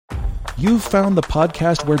You've found the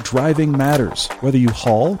podcast where driving matters. Whether you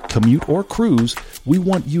haul, commute, or cruise, we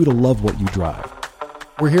want you to love what you drive.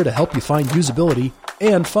 We're here to help you find usability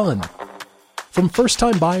and fun. From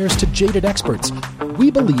first-time buyers to jaded experts,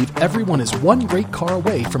 we believe everyone is one great car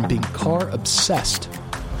away from being car obsessed.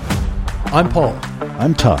 I'm Paul.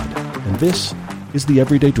 I'm Todd, and this is the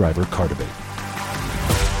Everyday Driver Car Debate.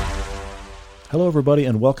 Hello, everybody,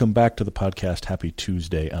 and welcome back to the podcast. Happy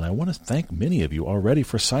Tuesday, and I want to thank many of you already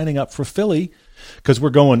for signing up for Philly, because we're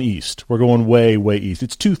going east. We're going way, way east.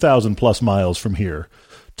 It's 2,000 plus miles from here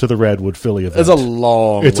to the Redwood Philly event. It's a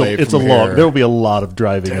long way from here. There will be a lot of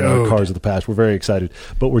driving in our cars of the past. We're very excited.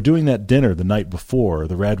 But we're doing that dinner the night before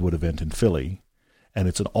the Redwood event in Philly, and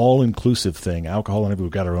it's an all-inclusive thing. Alcohol and everything.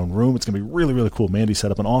 We've got our own room. It's going to be really, really cool. Mandy set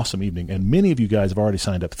up an awesome evening, and many of you guys have already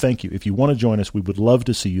signed up. Thank you. If you want to join us, we would love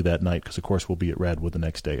to see you that night because, of course, we'll be at Redwood the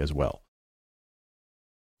next day as well.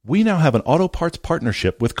 We now have an auto parts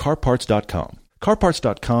partnership with CarParts.com.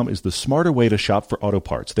 CarParts.com is the smarter way to shop for auto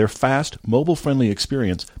parts. Their fast, mobile-friendly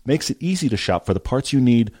experience makes it easy to shop for the parts you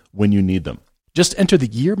need when you need them. Just enter the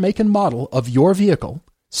year, make, and model of your vehicle,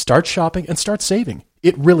 start shopping, and start saving.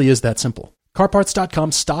 It really is that simple.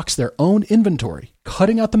 CarParts.com stocks their own inventory,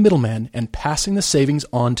 cutting out the middleman and passing the savings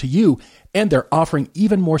on to you, and they're offering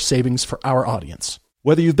even more savings for our audience.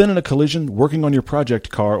 Whether you've been in a collision, working on your project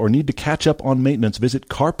car, or need to catch up on maintenance, visit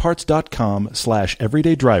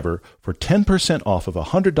carparts.com/everydaydriver for 10% off of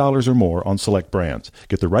 $100 or more on select brands.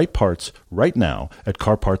 Get the right parts right now at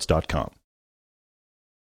carparts.com.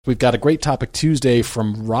 We've got a great topic Tuesday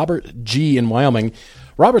from Robert G. in Wyoming.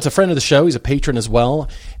 Robert's a friend of the show. He's a patron as well.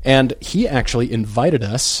 And he actually invited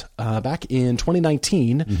us back in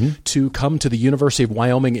 2019 to come to the University of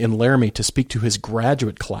Wyoming in Laramie to speak to his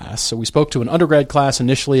graduate class. So we spoke to an undergrad class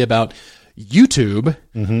initially about YouTube.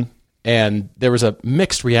 And there was a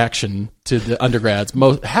mixed reaction to the undergrads.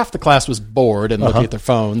 Half the class was bored and looking at their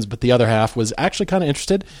phones, but the other half was actually kind of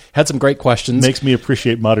interested, had some great questions. Makes me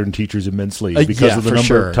appreciate modern teachers immensely because of the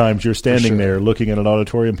number of times you're standing there looking at an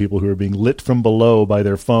auditorium, people who are being lit from below by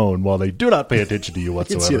their phone while they do not pay attention to you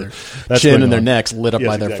whatsoever. Their chin and their necks lit up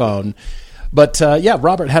by their phone. But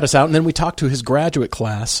Robert had us out, and then we talked to his graduate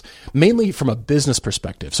class, mainly from a business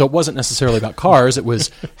perspective. So it wasn't necessarily about cars. It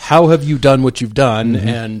was, how have you done what you've done,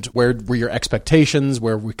 and where were your expectations,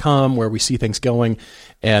 where we come, where we see things going.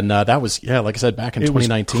 And that was, like I said, back in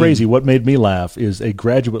 2019. It was crazy. What made me laugh is a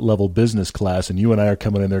graduate-level business class, and you and I are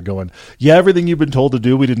coming in there going, everything you've been told to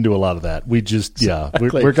do, we didn't do a lot of that. We just,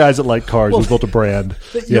 we're guys that like cars. We built a brand.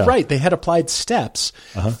 You're right. They had applied steps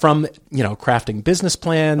from, crafting business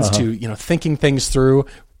plans to, thinking things through.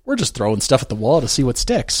 We're just throwing stuff at the wall to see what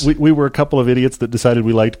sticks. We were a couple of idiots that decided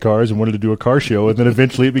we liked cars and wanted to do a car show, and then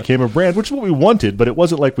eventually it became a brand, which is what we wanted, but it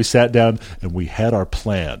wasn't like we sat down and we had our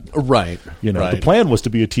plan. Right. The plan was to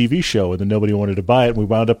be a TV show, and then nobody wanted to buy it, and we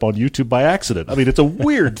wound up on YouTube by accident. I mean, it's a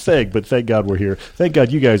weird thing, but thank God we're here. Thank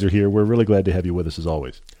God you guys are here. We're really glad to have you with us as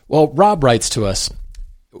always. Well, Rob writes to us,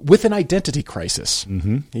 with an identity crisis.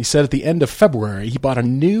 He said at the end of February, he bought a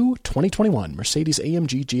new 2021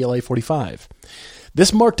 Mercedes-AMG GLA 45.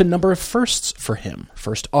 This marked a number of firsts for him.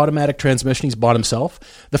 First automatic transmission he's bought himself.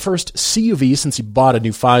 The first CUV since he bought a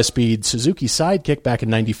new 5-speed Suzuki Sidekick back in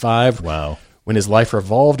 95. Wow. When his life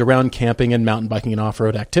revolved around camping and mountain biking and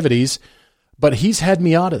off-road activities. But he's had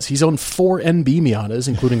Miatas. He's owned 4 NB Miatas,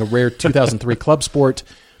 including a rare 2003 Club Sport,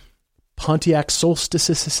 Pontiac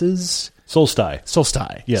Solstices. Solstice.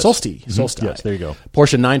 Yes. Solstice. Yes, there you go.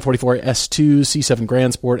 Porsche 944 S2, C7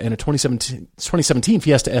 Grand Sport, and a 2017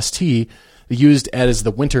 Fiesta ST used as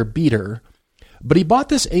the winter beater. But he bought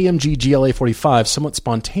this AMG GLA 45 somewhat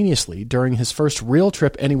spontaneously during his first real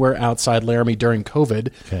trip anywhere outside Laramie during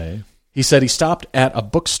COVID. Okay. He said he stopped at a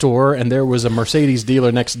bookstore and there was a Mercedes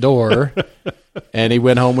dealer next door, and he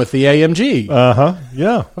went home with the AMG.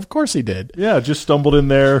 Yeah. Of course he did. Yeah, just stumbled in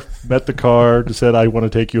there, met the car, just said, I want to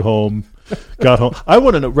take you home. Got home. I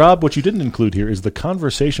want to know, Rob, what you didn't include here is the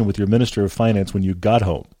conversation with your Minister of Finance when you got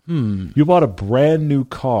home. You bought a brand new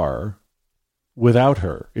car without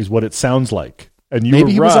her, is what it sounds like. And you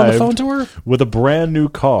Maybe he was on the arrived phone to her? with a brand new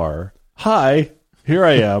car. Hi, here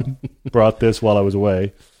I am. Brought this while I was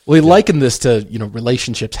away. Well, he likened this to,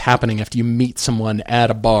 relationships happening after you meet someone at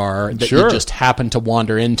a bar that you just happen to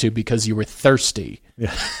wander into because you were thirsty.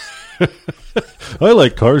 Yeah. I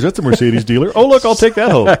like cars. That's a Mercedes dealer. Oh, look, I'll take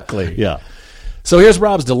that home. Exactly. Yeah. So here's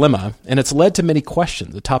Rob's dilemma, and it's led to many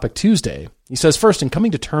questions. The topic Tuesday. He says, first, in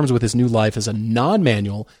coming to terms with his new life as a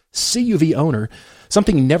non-manual CUV owner,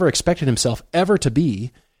 something he never expected himself ever to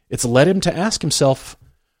be, it's led him to ask himself,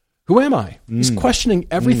 who am I? He's questioning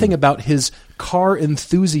everything about his car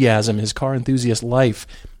enthusiasm, his car enthusiast life.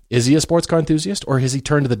 Is he a sports car enthusiast, or has he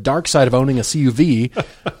turned to the dark side of owning a CUV,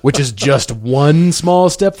 which is just one small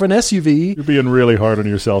step for an SUV? You're being really hard on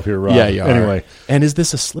yourself here, Rob. Yeah, you are. Anyway. And is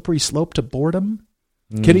this a slippery slope to boredom?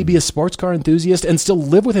 Can he be a sports car enthusiast and still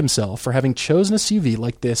live with himself for having chosen a CUV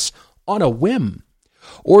like this on a whim?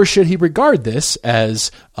 Or should he regard this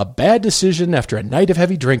as a bad decision after a night of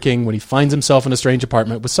heavy drinking when he finds himself in a strange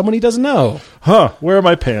apartment with someone he doesn't know? Where are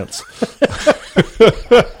my pants?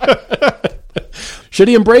 Should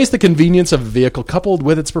he embrace the convenience of a vehicle coupled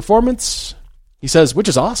with its performance? He says, which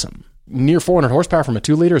is awesome. Near 400 horsepower from a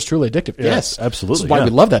 2-liter is truly addictive. Yes, absolutely. This is why we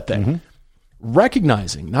love that thing. Mm-hmm.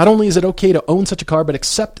 Recognizing not only is it okay to own such a car, but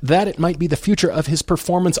accept that it might be the future of his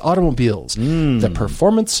performance automobiles, the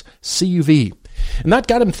Performance CUV. And that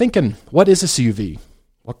got him thinking, what is a CUV?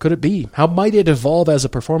 What could it be? How might it evolve as a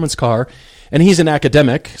performance car? And he's an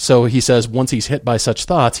academic, so he says once he's hit by such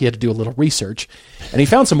thoughts, he had to do a little research. And he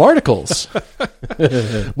found some articles.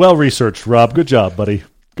 Well researched, Rob. Good job, buddy.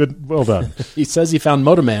 Good. Well done. He says he found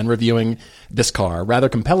Motorman reviewing this car rather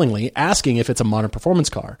compellingly, asking if it's a modern performance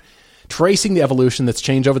car, tracing the evolution that's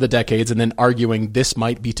changed over the decades, and then arguing this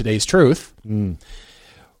might be today's truth.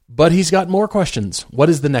 But he's got more questions. What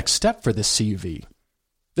is the next step for this CUV?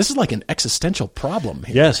 This is like an existential problem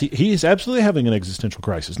here. Yes, he is absolutely having an existential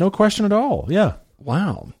crisis. No question at all. Yeah.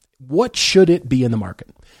 Wow. What should it be in the market?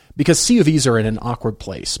 Because CUVs are in an awkward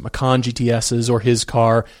place. Macan GTSs or his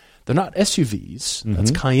car, they're not SUVs.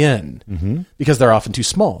 That's Cayenne. Because they're often too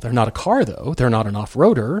small. They're not a car, though. They're not an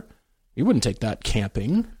off-roader. You wouldn't take that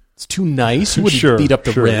camping. It's too nice. You wouldn't beat up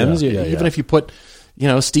the rims. Yeah, Even if you put,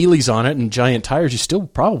 Steelies on it and giant tires, you still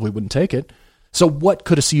probably wouldn't take it. So what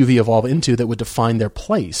could a CUV evolve into that would define their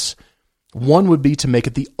place? One would be to make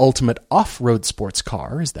it the ultimate off-road sports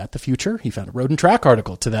car. Is that the future? He found a Road and Track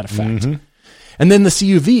article to that effect. And then the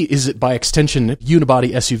CUV, is it by extension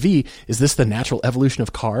unibody SUV? Is this the natural evolution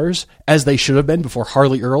of cars as they should have been before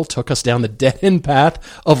Harley Earl took us down the dead-end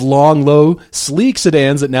path of long, low, sleek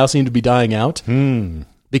sedans that now seem to be dying out?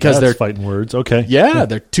 Because they're fighting words. Okay. Yeah,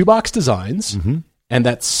 they're two-box designs, and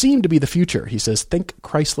that seemed to be the future. He says, think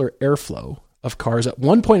Chrysler Airflow of cars at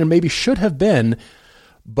one point, and maybe should have been.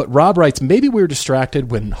 But Rob writes, maybe we were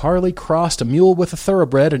distracted when Harley crossed a mule with a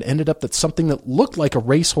thoroughbred and ended up at something that looked like a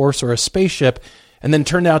racehorse or a spaceship, and then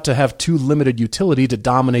turned out to have too limited utility to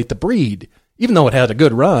dominate the breed, even though it had a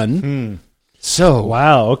good run. So,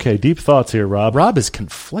 wow, okay, deep thoughts here, Rob. Rob is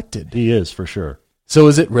conflicted. He is, for sure. So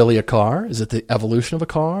is it really a car? Is it the evolution of a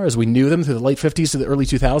car as we knew them through the late 50s to the early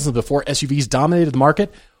 2000s before SUVs dominated the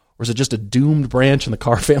market? Or is it just a doomed branch in the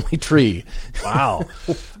car family tree? Wow.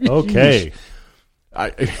 Okay.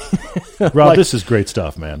 Rob, this is great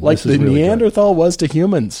stuff, man. Like the really Neanderthal was to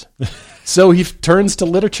humans. So he turns to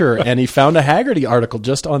literature, and he found a Haggerty article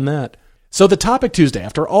just on that. So the topic Tuesday,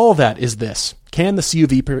 after all that, is this. Can the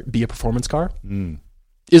CUV be a performance car?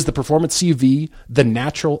 Is the performance CUV the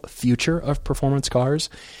natural future of performance cars?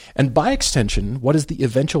 And by extension, what is the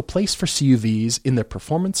eventual place for CUVs in the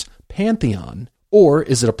performance pantheon? Or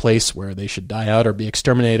is it a place where they should die out or be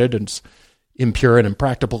exterminated and impure and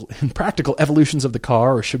impractical evolutions of the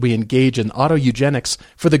car? Or should we engage in auto-eugenics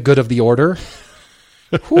for the good of the order?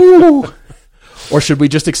 Or should we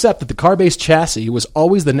just accept that the car-based chassis was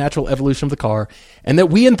always the natural evolution of the car and that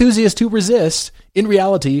we enthusiasts who resist, in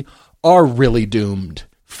reality, are really doomed,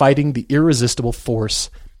 fighting the irresistible force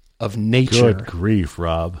of nature? Good grief,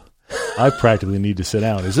 Rob. I practically need to sit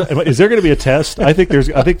down. Is there going to be a test? I think there is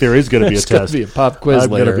going to be a test. There's going to be a pop quiz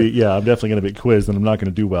later. I'm definitely going to be quizzed, and I'm not going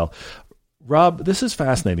to do well. Rob, this is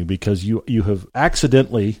fascinating because you have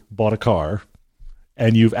accidentally bought a car,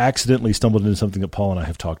 and you've accidentally stumbled into something that Paul and I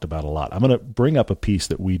have talked about a lot. I'm going to bring up a piece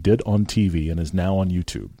that we did on TV and is now on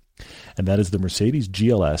YouTube, and that is the Mercedes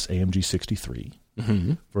GLS AMG 63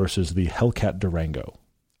 versus the Hellcat Durango.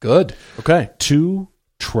 Good. Okay. Two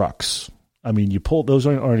trucks. I mean, those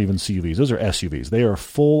aren't even CUVs. Those are SUVs. They are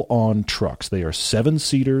full-on trucks. They are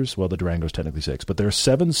 7-seaters. Well, the Durango's technically 6, but they're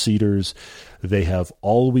 7-seaters. They have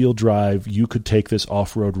all-wheel drive. You could take this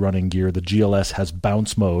off-road running gear. The GLS has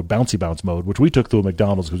bouncy bounce mode, which we took to a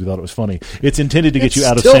McDonald's because we thought it was funny. It's intended to get you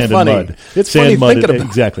out of sand and mud. It's funny thinking about it.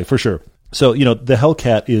 Exactly, for sure. So, the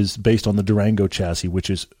Hellcat is based on the Durango chassis, which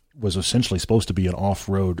was essentially supposed to be an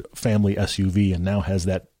off-road family SUV and now has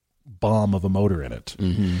that bomb of a motor in it.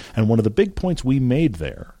 And one of the big points we made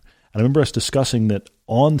there, and I remember us discussing that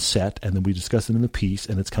on set, and then we discussed it in the piece,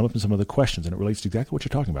 and it's come up in some of the questions, and it relates to exactly what you're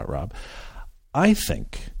talking about, Rob. I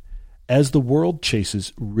think as the world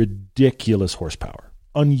chases ridiculous horsepower,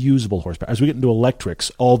 unusable horsepower, as we get into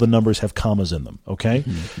electrics, all the numbers have commas in them, okay?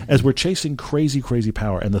 As we're chasing crazy, crazy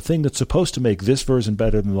power, and the thing that's supposed to make this version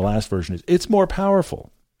better than the last version is it's more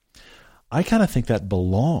powerful. I kind of think that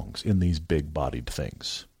belongs in these big-bodied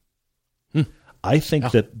things. I think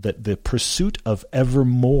that the pursuit of ever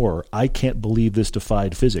more, I can't believe this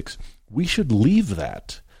defied physics, we should leave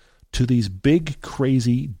that to these big,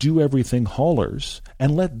 crazy, do-everything haulers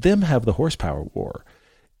and let them have the horsepower war.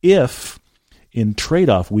 If, in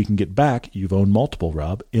trade-off, we can get back, you've owned multiple,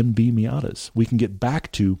 Rob, MB Miatas, we can get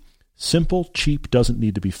back to simple, cheap, doesn't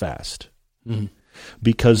need to be fast.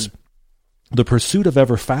 Because the pursuit of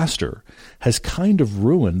ever faster has kind of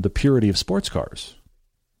ruined the purity of sports cars.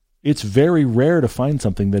 It's very rare to find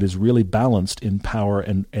something that is really balanced in power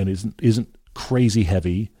and isn't crazy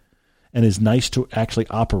heavy and is nice to actually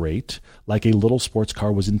operate like a little sports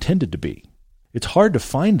car was intended to be. It's hard to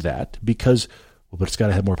find that because, but it's got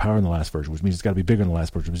to have more power in the last version, which means it's got to be bigger in the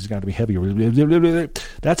last version, which means it's got to be heavier.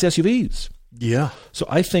 That's SUVs. Yeah. So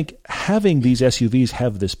I think having these SUVs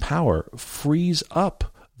have this power frees up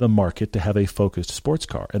the market to have a focused sports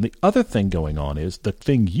car. And the other thing going on is the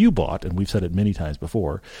thing you bought, and we've said it many times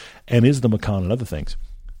before, and is the Macan and other things,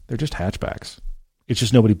 they're just hatchbacks. It's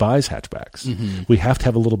just nobody buys hatchbacks. We have to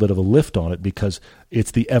have a little bit of a lift on it because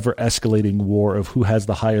it's the ever-escalating war of who has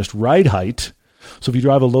the highest ride height. So if you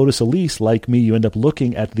drive a Lotus Elise like me, you end up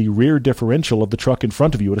looking at the rear differential of the truck in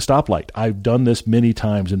front of you at a stoplight. I've done this many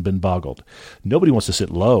times and been boggled. Nobody wants to sit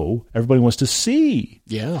low. Everybody wants to see.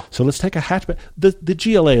 Yeah. So let's take a hatchback. The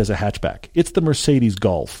GLA is a hatchback. It's the Mercedes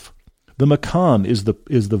Golf. The Macan is the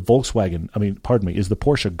Volkswagen. Is the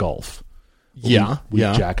Porsche Golf. Yeah. We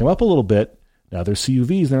jack them up a little bit. Now they're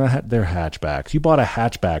CUVs. They're hatchbacks. You bought a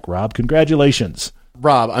hatchback, Rob. Congratulations.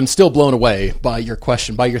 Rob, I'm still blown away by your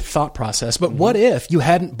question, by your thought process. But what if you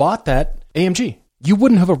hadn't bought that AMG? You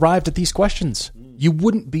wouldn't have arrived at these questions. You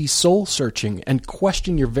wouldn't be soul-searching and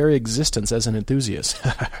question your very existence as an enthusiast.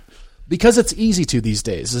 Because it's easy to these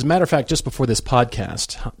days. As a matter of fact, just before this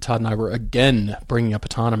podcast, Todd and I were again bringing up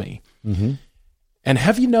autonomy. And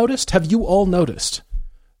have you all noticed,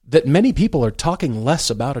 that many people are talking less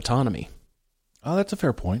about autonomy? Oh, that's a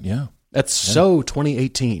fair point, yeah. That's so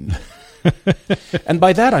 2018. And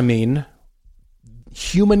by that I mean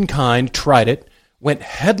humankind tried it, went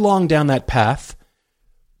headlong down that path,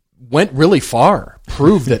 went really far,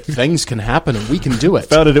 proved that things can happen and we can do it.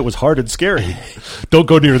 Found it was hard and scary. Don't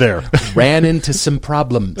go near there. Ran into some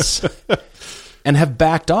problems and have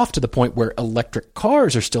backed off to the point where electric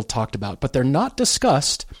cars are still talked about, but they're not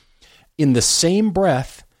discussed in the same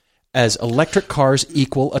breath as electric cars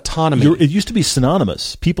equal autonomy. It used to be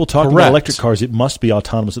synonymous. People talking about electric cars, it must be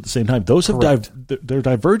autonomous at the same time. Those they're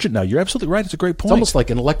divergent now. You're absolutely right. It's a great point. It's almost like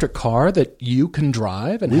an electric car that you can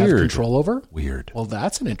drive and have control over. Weird. Well,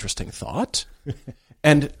 that's an interesting thought.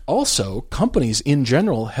 And also, companies in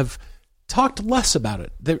general have talked less about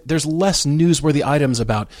it. There's less newsworthy items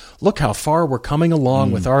about, look how far we're coming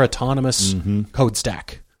along with our autonomous code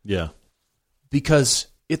stack. Yeah. Because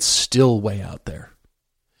it's still way out there.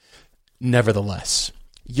 Nevertheless,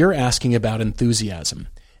 you're asking about enthusiasm,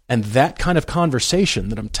 and that kind of conversation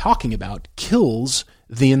that I'm talking about kills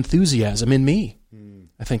the enthusiasm in me.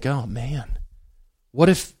 I think, oh man, what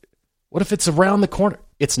if it's around the corner?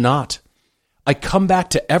 It's not. I come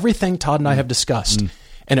back to everything Todd and I have discussed,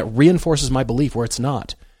 and it reinforces my belief where it's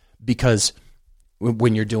not. Because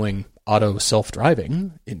when you're doing auto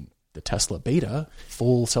self-driving in the Tesla beta,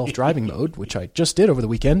 full self-driving mode, which I just did over the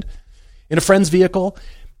weekend, in a friend's vehicle,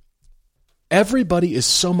 everybody is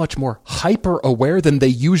so much more hyper-aware than they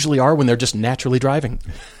usually are when they're just naturally driving.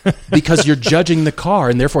 Because you're judging the car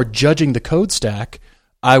and therefore judging the code stack.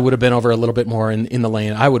 I would have been over a little bit more in the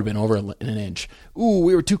lane. I would have been over an inch. Ooh,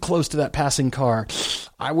 we were too close to that passing car.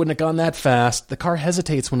 I wouldn't have gone that fast. The car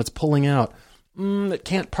hesitates when it's pulling out. It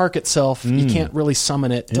can't park itself. You can't really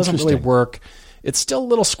summon it. It doesn't really work. It's still a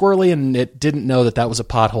little squirrely, and it didn't know that was a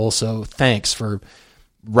pothole, so thanks for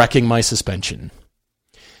wrecking my suspension.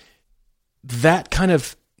 That kind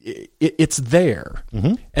of, it's there.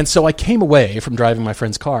 And so I came away from driving my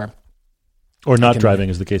friend's car. Or not driving,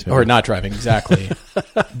 as the case may be. Or not driving, exactly.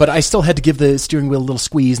 But I still had to give the steering wheel a little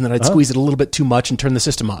squeeze, and then I'd squeeze it a little bit too much and turn the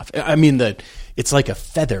system off. I mean, it's like a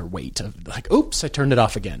featherweight of like, oops, I turned it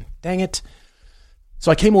off again. Dang it.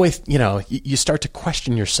 So I came away, you start to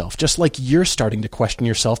question yourself, just like you're starting to question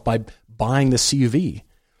yourself by buying the CUV.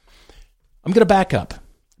 I'm going to back up,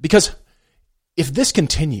 because if this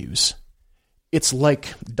continues, it's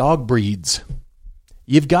like dog breeds.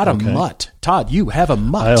 You've got a mutt. Todd, you have a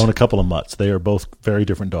mutt. I own a couple of mutts. They are both very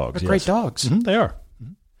different dogs. They're great dogs. They are.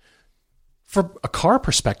 For a car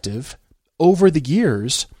perspective, over the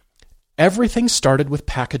years, everything started with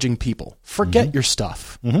packaging people. Forget your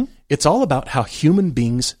stuff. It's all about how human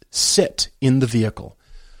beings sit in the vehicle.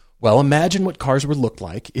 Well, imagine what cars would look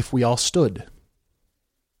like if we all stood.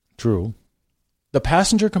 True. The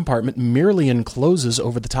passenger compartment merely encloses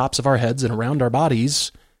over the tops of our heads and around our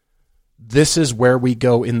bodies. This is where we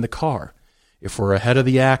go in the car. If we're ahead of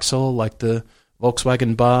the axle, like the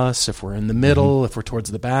Volkswagen bus, if we're in the middle, if we're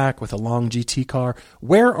towards the back with a long GT car,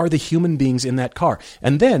 where are the human beings in that car?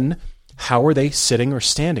 And then, how are they sitting or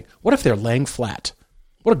standing? What if they're laying flat?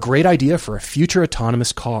 What a great idea for a future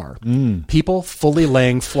autonomous car. People fully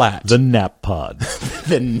laying flat. The nap pod.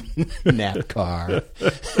 The nap car.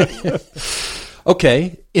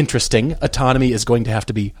 Okay, interesting. Autonomy is going to have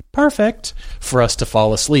to be perfect for us to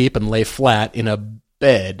fall asleep and lay flat in a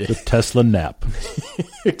bed. The Tesla nap.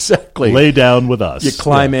 Exactly. Lay down with us. You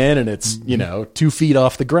climb in and it's, 2 feet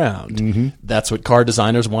off the ground. That's what car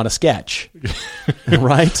designers want to sketch.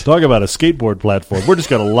 Right? Talk about a skateboard platform. We're just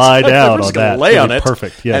going to lie down We're on just gonna that. lay on it.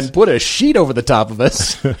 Perfect. Yes. And put a sheet over the top of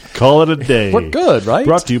us. Call it a day. We're good, right?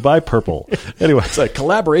 Brought to you by Purple. Anyway. It's a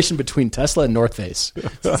collaboration between Tesla and North Face.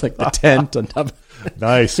 It's like the tent on top.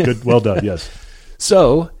 Nice. Good. Well done. Yes.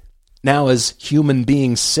 So now as human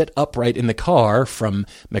beings sit upright in the car from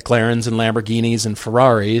McLarens and Lamborghinis and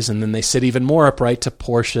Ferraris, and then they sit even more upright to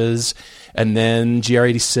Porsches, and then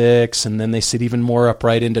GR86, and then they sit even more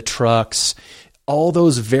upright into trucks. All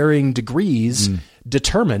those varying degrees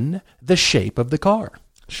determine the shape of the car.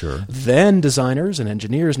 Sure. Then designers and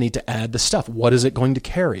engineers need to add the stuff. What is it going to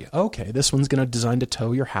carry? Okay, this one's going to design to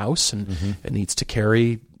tow your house, and it needs to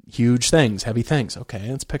carry huge things, heavy things. Okay,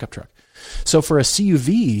 it's a pickup truck. So for a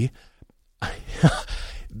CUV,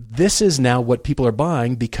 this is now what people are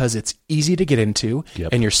buying because it's easy to get into,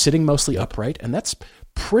 and you're sitting mostly upright, and that's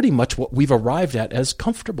pretty much what we've arrived at as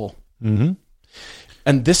comfortable. And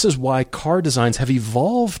this is why car designs have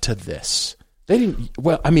evolved to this. They didn't.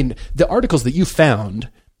 Well, I mean, the articles that you found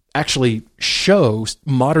actually show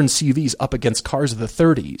modern CUVs up against cars of the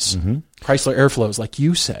 30s, Chrysler Airflows, like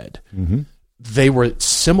you said. They were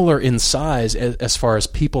similar in size as far as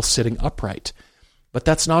people sitting upright. But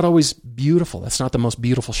that's not always beautiful. That's not the most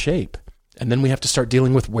beautiful shape. And then we have to start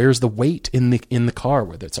dealing with where's the weight in the car,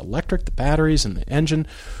 whether it's electric, the batteries, and the engine,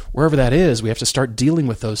 wherever that is, we have to start dealing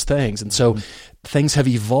with those things. And so things have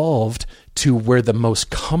evolved to where the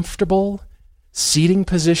most comfortable seating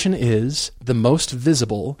position is, the most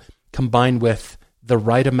visible, combined with the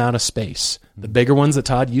right amount of space. The bigger ones that,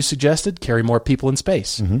 Todd, you suggested carry more people in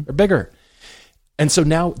space. They're bigger. And so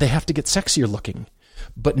now they have to get sexier looking.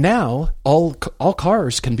 But now all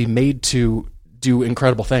cars can be made to do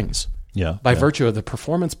incredible things. By virtue of the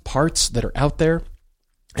performance parts that are out there,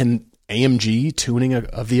 and AMG tuning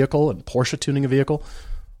a vehicle and Porsche tuning a vehicle.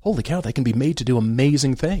 Holy cow, they can be made to do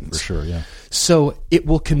amazing things. For sure, yeah. So it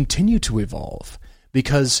will continue to evolve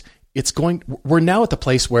because we're now at the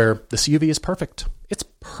place where the CUV is perfect. It's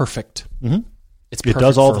perfect. It's perfect. It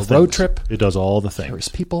does all for the a things. road trip. It does all the things. There's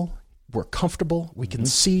people. We're comfortable. We can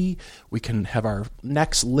see. We can have our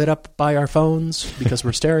necks lit up by our phones because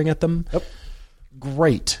we're staring at them.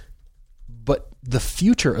 Great. But the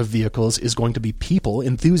future of vehicles is going to be people,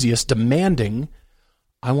 enthusiasts, demanding,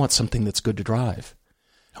 I want something that's good to drive.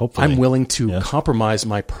 Hopefully. I'm willing to compromise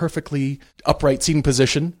my perfectly upright seating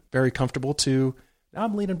position, very comfortable, to now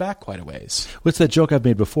I'm leaning back quite a ways. What's that joke I've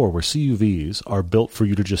made before where CUVs are built for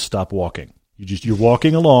you to just stop walking? You're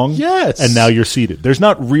walking along, and now you're seated. There's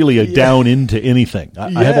not really a down into anything.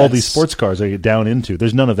 I have all these sports cars I get down into.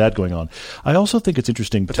 There's none of that going on. I also think it's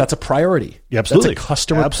interesting. But that's a priority. Absolutely. That's a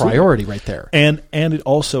customer priority right there. And it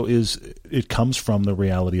also it comes from the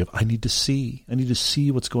reality of I need to see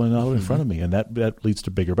what's going on in front of me, and that leads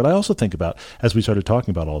to bigger. But I also think about, as we started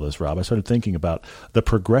talking about all this, Rob, I started thinking about the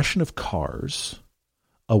progression of cars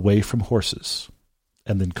away from horses.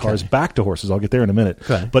 And then cars back to horses. I'll get there in a minute.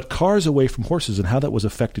 But cars away from horses and how that was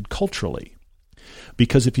affected culturally.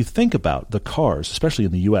 Because if you think about the cars, especially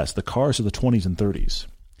in the U.S., the cars of the 20s and 30s,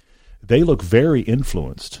 they look very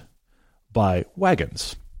influenced by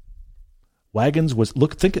wagons. Wagons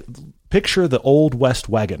picture the Old West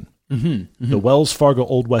wagon, the Wells Fargo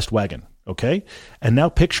Old West wagon, okay? And now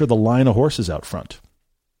picture the line of horses out front.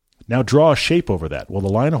 Now draw a shape over that. Well, the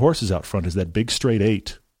line of horses out front is that big straight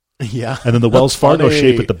 8. Yeah. And then the Wells Fargo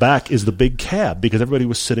shape at the back is the big cab because everybody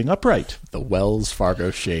was sitting upright. The Wells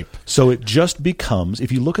Fargo shape. So it just becomes,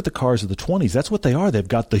 if you look at the cars of the 20s, that's what they are. They've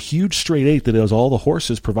got the huge straight 8 that has all the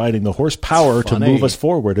horses providing the horsepower to move us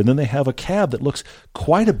forward. And then they have a cab that looks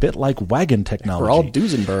quite a bit like wagon technology. We're all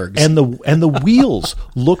Duesenbergs. And the wheels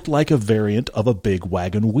looked like a variant of a big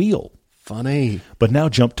wagon wheel. Funny. But now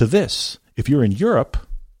jump to this. If you're in Europe,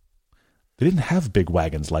 they didn't have big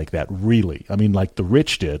wagons like that, really. I mean, like the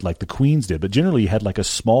rich did, like the queens did, but generally you had like a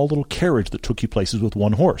small little carriage that took you places with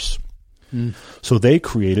one horse. So they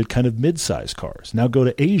created kind of mid-sized cars. Now go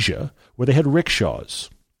to Asia, where they had rickshaws.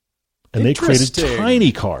 And they created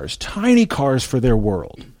tiny cars for their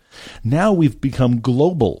world. Now we've become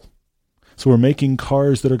global. So we're making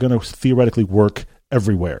cars that are going to theoretically work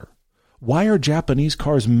everywhere. Why are Japanese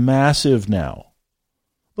cars massive now?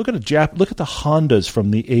 Look at the Hondas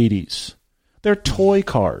from the 80s. They're toy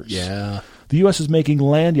cars. Yeah. The U.S. is making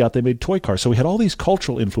land yacht. They made toy cars. So we had all these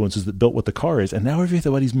cultural influences that built what the car is, and now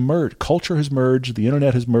everybody's merged. Culture has merged. The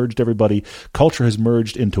internet has merged everybody. Culture has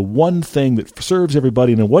merged into one thing that serves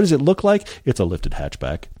everybody. And what does it look like? It's a lifted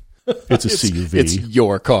hatchback. It's a CUV. It's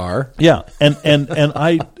your car. Yeah, and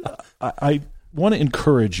I want to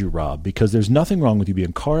encourage you, Rob, because there's nothing wrong with you being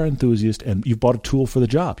a car enthusiast and you've bought a tool for the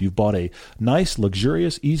job. You've bought a nice,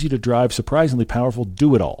 luxurious, easy to drive, surprisingly powerful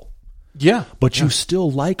do-it-all. Yeah. But you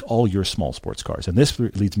still like all your small sports cars. And this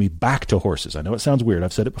leads me back to horses. I know it sounds weird.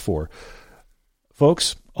 I've said it before.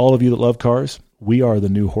 Folks, all of you that love cars, we are the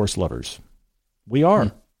new horse lovers. We are.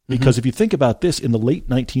 Mm-hmm. Because if you think about this, in the late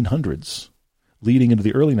 1900s, leading into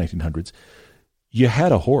the early 1900s, you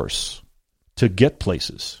had a horse to get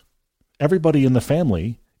places. Everybody in the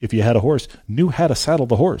family, if you had a horse, knew how to saddle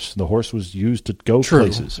the horse. The horse was used to go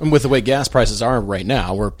places. And with the way gas prices are right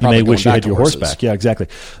now, we're probably you may wish you had your horse back. Yeah, exactly.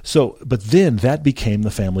 So, but then that became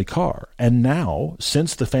the family car. And now,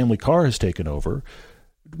 since the family car has taken over,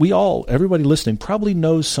 everybody listening probably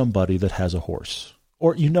knows somebody that has a horse.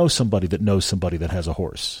 Or you know somebody that knows somebody that has a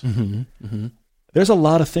horse. Mm-hmm. Mm-hmm. There's a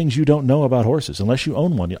lot of things you don't know about horses unless you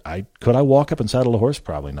own one. Could I walk up and saddle a horse?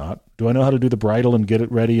 Probably not. Do I know how to do the bridle and get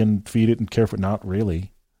it ready and feed it and care for it? Not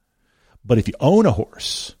really. But if you own a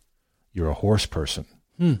horse, you're a horse person.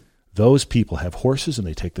 Those people have horses and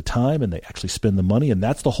they take the time and they actually spend the money, and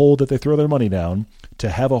that's the hole that they throw their money down, to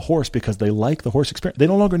have a horse because they like the horse experience. They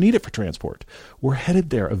no longer need it for transport. We're headed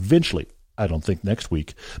there eventually. I don't think next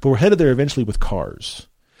week, but we're headed there eventually with cars.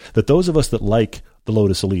 That those of us that like the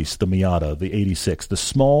Lotus Elise, the Miata, the 86, the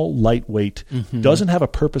small, lightweight, doesn't have a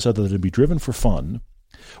purpose other than to be driven for fun,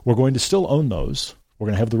 we're going to still own those. We're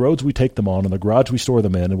going to have the roads we take them on and the garage we store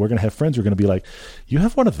them in, and we're going to have friends who are going to be like, you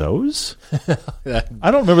have one of those? I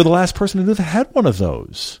don't remember the last person who knew that had one of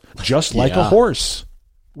those. Just like a horse.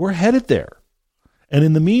 We're headed there. And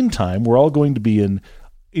in the meantime, we're all going to be in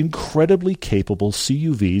incredibly capable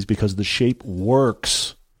CUVs because the shape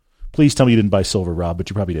works. Please tell me you didn't buy silver, Rob, but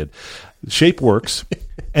you probably did. The shape works,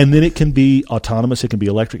 and then it can be autonomous. It can be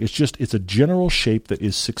electric. It's a general shape that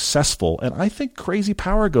is successful, and I think crazy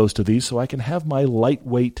power goes to these so I can have my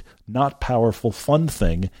lightweight, not powerful, fun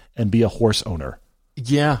thing and be a horse owner.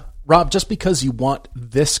 Yeah. Rob, just because you want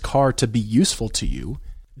this car to be useful to you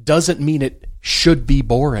doesn't mean it should be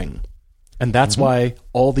boring. And that's why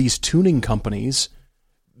all these tuning companies...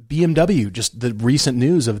 BMW, just the recent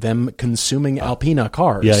news of them consuming Alpina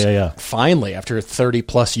cars. Yeah. Finally, after 30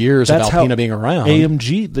 plus years of Alpina being around. The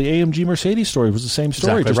AMG Mercedes story was the same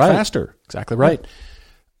story, exactly just right. faster. Exactly right.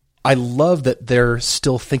 I love that they're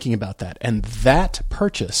still thinking about that. And that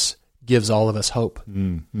purchase gives all of us hope.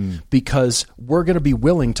 Because we're going to be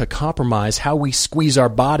willing to compromise how we squeeze our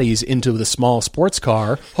bodies into the small sports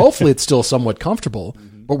car. Hopefully it's still somewhat comfortable,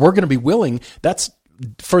 but we're going to be willing. That's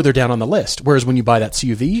further down on the list. Whereas when you buy that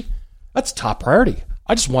CUV, that's top priority.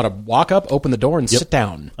 I just want to walk up, open the door, and sit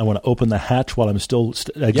down. I want to open the hatch while I'm still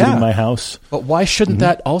exiting my house. But why shouldn't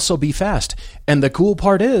that also be fast? And the cool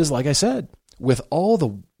part is, like I said, with all the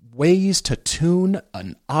ways to tune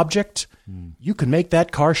an object, you can make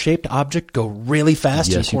that car-shaped object go really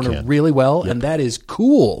fast and corner really well, and that is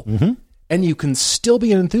cool. And you can still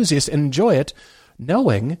be an enthusiast and enjoy it,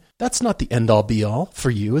 knowing that's not the end-all, be-all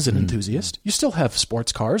for you as an enthusiast. You still have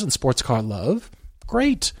sports cars and sports car love.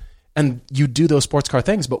 Great. And you do those sports car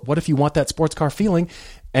things, but what if you want that sports car feeling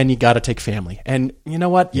and you got to take family? And you know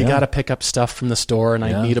what? You got to pick up stuff from the store and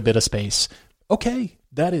I need a bit of space. Okay,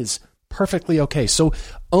 that is perfectly okay. So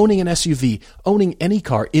owning an SUV, owning any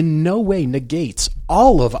car in no way negates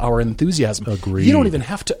all of our enthusiasm. Agreed. You don't even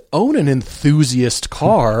have to own an enthusiast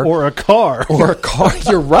car. Or a car.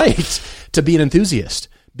 You're right. To be an enthusiast,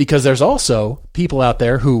 because there's also people out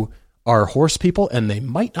there who are horse people and they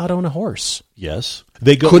might not own a horse. Yes.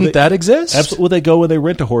 Couldn't that exist? Absolutely. Well, they go and they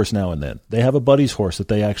rent a horse now and then. They have a buddy's horse that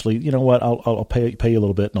they actually, you know what, I'll pay you a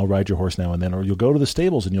little bit and I'll ride your horse now and then. Or you'll go to the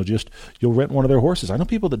stables and you'll rent one of their horses. I know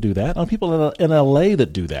people that do that. I know people in LA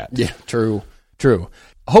that do that. Yeah, true.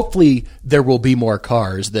 Hopefully there will be more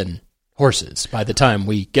cars than horses by the time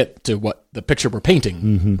we get to what the picture we're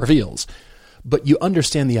painting reveals. But you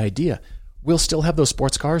understand the idea. We'll still have those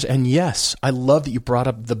sports cars. And yes, I love that you brought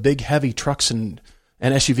up the big, heavy trucks and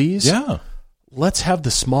SUVs. Yeah. Let's have the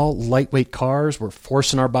small, lightweight cars. We're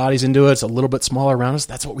forcing our bodies into it. It's a little bit smaller around us.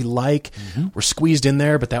 That's what we like. We're squeezed in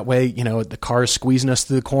there, but that way, the car is squeezing us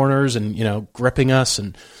through the corners and, gripping us.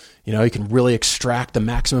 And You know, you can really extract the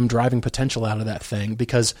maximum driving potential out of that thing,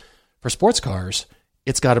 because for sports cars,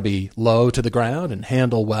 it's got to be low to the ground and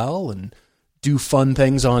handle well and do fun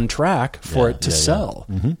things on track for it to sell.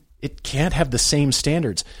 Mm-hmm. It can't have the same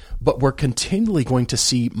standards, but we're continually going to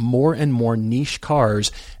see more and more niche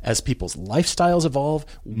cars as people's lifestyles evolve,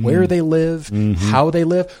 where they live, how they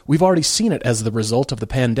live. We've already seen it as the result of the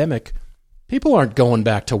pandemic. People aren't going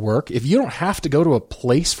back to work. If you don't have to go to a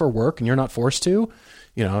place for work and you're not forced to,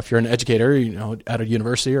 you know, if you're an educator, you know, at a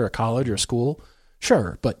university or a college or a school,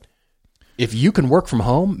 sure. But if you can work from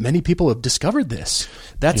home, many people have discovered this.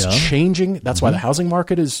 That's changing. That's why the housing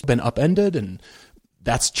market has been upended, and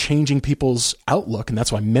that's changing people's outlook. And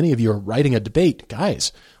that's why many of you are writing a debate.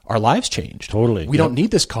 Guys, our lives changed. Totally. We don't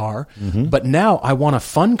need this car, but now I want a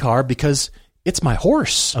fun car because it's my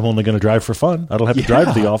horse. I'm only going to drive for fun. I don't have to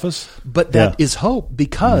drive to the office. But that is hope,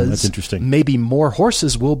 because that's interesting. Maybe more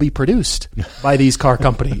horses will be produced by these car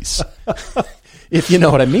companies. If you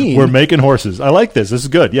know what I mean. We're making horses. I like this. This is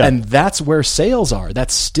good. Yeah. And that's where sales are.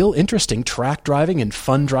 That's still interesting. Track driving and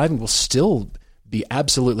fun driving will still be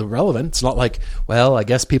absolutely relevant. It's not like, well, I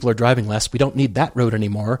guess people are driving less. We don't need that road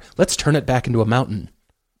anymore. Let's turn it back into a mountain.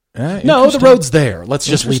 No, the road's there. Let's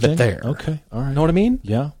just leave it there. Okay. All right. Know what I mean?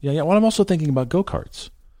 Yeah. Well, I'm also thinking about go-karts.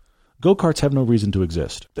 Go-karts have no reason to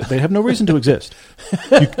exist. They have no reason to exist.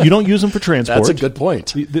 You don't use them for transport. That's a good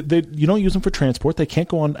point. You don't use them for transport. They can't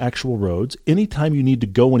go on actual roads. Anytime you need to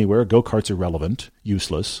go anywhere, go-karts are irrelevant,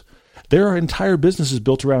 useless. There are entire businesses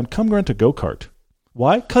built around, come rent a go-kart.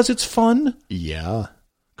 Why? Because it's fun. Yeah.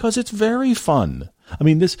 Because it's very fun. I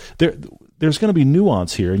mean, there's going to be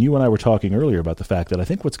nuance here, and you and I were talking earlier about the fact that I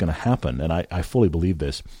think what's going to happen, and I fully believe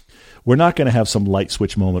this, we're not going to have some light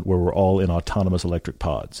switch moment where we're all in autonomous electric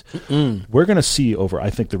pods. We're going to see over, I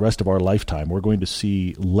think, the rest of our lifetime, we're going to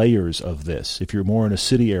see layers of this. If you're more in a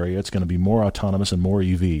city area, it's going to be more autonomous and more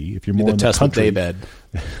EV. If you're more in the country, daybed.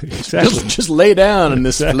 Exactly. Just lay down, and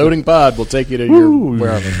this floating pod will take you to your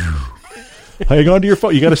wherever. Hang on to your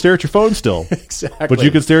phone. You got to stare at your phone still. Exactly. But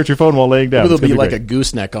you can stare at your phone while laying down. It'll be like a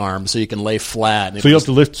gooseneck arm, so you can lay flat. And so you have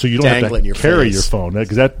to lift, so you don't have to carry your phone,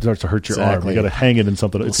 because that starts to hurt your arm. You got to hang it in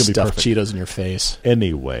something. It's going to be perfect. Stuff Cheetos in your face.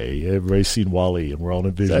 Anyway, everybody's seen WALL-E, and we're all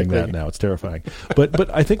envisioning that now. It's terrifying.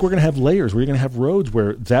 But I think we're going to have layers. We're going to have roads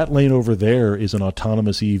where that lane over there is an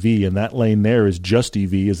autonomous EV, and that lane there is just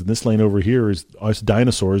EV, and this lane over here is us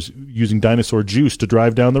dinosaurs using dinosaur juice to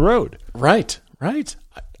drive down the road. Right.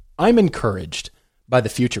 I'm encouraged by the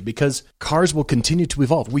future, because cars will continue to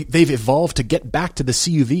evolve. They've evolved to get back to the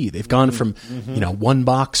CUV. They've gone from 1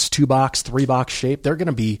 box, 2 box, 3 box shape. They're going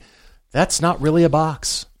to be, that's not really a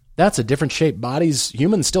box. That's a different shape.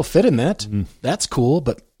 Humans still fit in that. That's cool,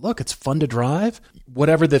 but look, it's fun to drive.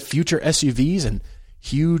 Whatever the future SUVs and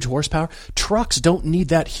huge horsepower. Trucks don't need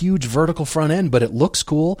that huge vertical front end, but it looks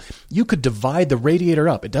cool. You could divide the radiator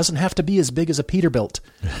up. It doesn't have to be as big as a Peterbilt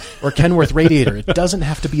or Kenworth radiator. It doesn't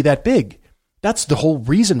have to be that big. That's the whole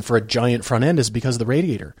reason for a giant front end, is because of the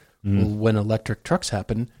radiator. Well, when electric trucks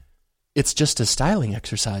happen, it's just a styling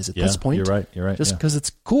exercise at this point. You're right. Just because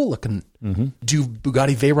it's cool looking. Do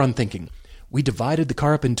Bugatti Veyron thinking. We divided the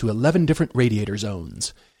car up into 11 different radiator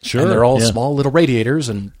zones. Sure. And they're all small little radiators,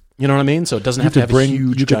 and you know what I mean? So it doesn't have to have a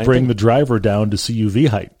huge, you could bring the driver down to CUV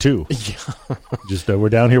height, too. Yeah. Just we're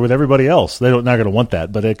down here with everybody else. They're not going to want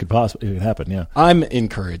that, but it could happen, yeah. I'm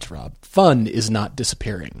encouraged, Rob. Fun is not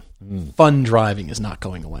disappearing. Fun driving is not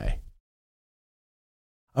going away.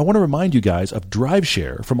 I want to remind you guys of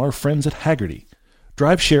DriveShare from our friends at Hagerty.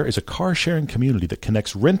 DriveShare is a car-sharing community that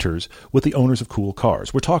connects renters with the owners of cool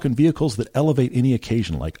cars. We're talking vehicles that elevate any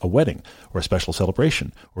occasion, like a wedding or a special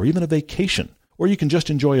celebration or even a vacation. Or you can just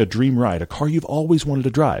enjoy a dream ride, a car you've always wanted to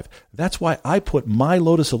drive. That's why I put my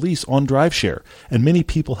Lotus Elise on DriveShare, and many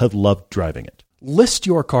people have loved driving it. List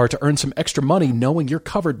your car to earn some extra money knowing you're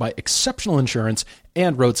covered by exceptional insurance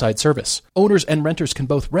and roadside service. Owners and renters can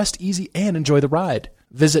both rest easy and enjoy the ride.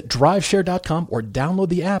 Visit driveshare.com or download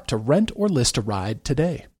the app to rent or list a ride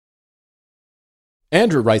today.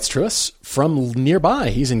 Andrew writes to us from nearby.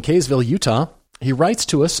 He's in Kaysville, Utah. He writes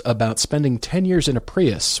to us about spending 10 years in a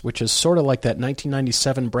Prius, which is sort of like that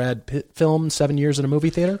 1997 Brad Pitt film, 7 years in a movie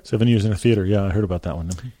theater. 7 years in a theater, yeah, I heard about that one.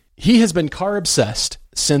 He has been car obsessed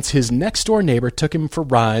since his next-door neighbor took him for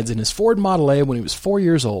rides in his Ford Model A when he was 4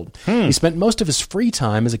 years old. He spent most of his free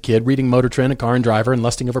time as a kid reading Motor Trend, A Car and Driver, and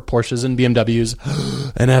lusting over Porsches and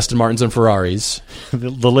BMWs and Aston Martins and Ferraris.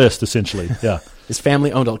 The list, essentially, yeah. His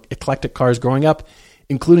family owned eclectic cars growing up,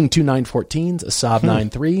 including two 914s, a Saab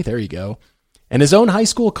 9.3, there you go, and his own high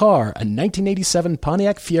school car, a 1987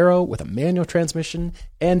 Pontiac Fiero with a manual transmission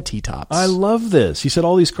and T-tops. I love this. He said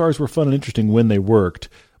all these cars were fun and interesting when they worked,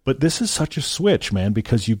 But this is such a switch, man,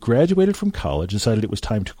 because you graduated from college, decided it was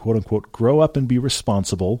time to, quote unquote, grow up and be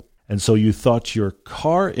responsible. And so you thought your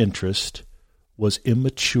car interest was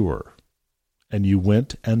immature. And you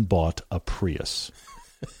went and bought a Prius.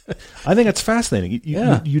 I think it's fascinating.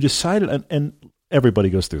 You decided, and everybody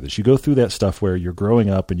goes through this. You go through that stuff where you're growing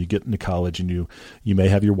up and you get into college and you may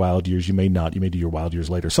have your wild years, you may not. You may do your wild years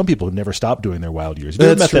later. Some people have never stopped doing their wild years.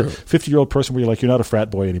 You've met that 50-year-old person where you're like, you're not a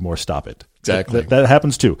frat boy anymore, stop it. Exactly. That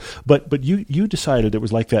happens too. But you decided it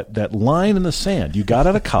was like that line in the sand. You got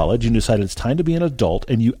out of college and decided it's time to be an adult,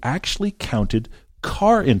 and you actually counted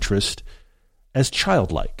car interest as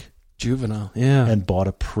childlike. Juvenile, yeah. And bought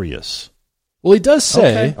a Prius. Well, he does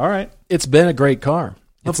say, okay, all right, it's been a great car.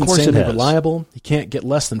 It's of course insanely it has. reliable. He can't get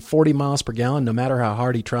less than 40 miles per gallon no matter how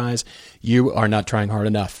hard he tries. You are not trying hard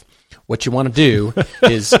enough. What you want to do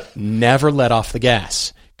is never let off the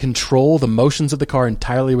gas. Control the motions of the car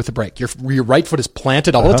entirely with the brake. Your right foot is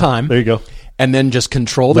planted all the time. There you go. And then just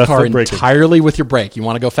control the car entirely with your brake. You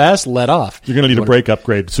want to go fast? Let off. You're going to need a brake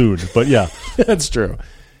upgrade soon, but yeah. That's true.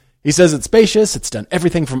 He says it's spacious. It's done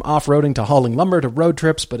everything from off-roading to hauling lumber to road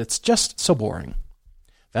trips, but it's just so boring.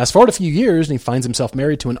 Fast forward a few years, and he finds himself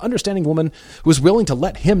married to an understanding woman who is willing to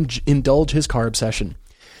let him indulge his car obsession.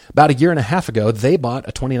 About a year and a half ago, they bought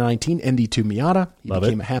a 2019 ND2 Miata. He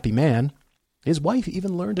became a happy man. His wife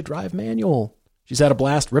even learned to drive manual. She's had a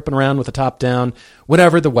blast ripping around with the top down,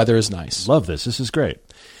 whenever the weather is nice. Love this. This is great.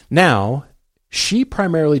 Now, she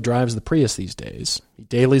primarily drives the Prius these days. He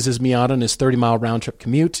dailies his Miata in his 30-mile round-trip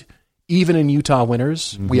commute. Even in Utah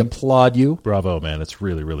winters, we applaud you. Bravo, man. It's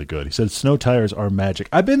really, really good. He said snow tires are magic.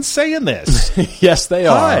 I've been saying this. Yes, they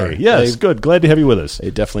are. Yes, good. Glad to have you with us.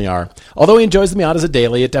 They definitely are. Although he enjoys the Miata as a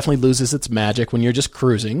daily, it definitely loses its magic when you're just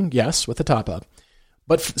cruising, yes, with the top up.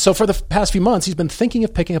 But so for the past few months, he's been thinking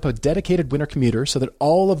of picking up a dedicated winter commuter so that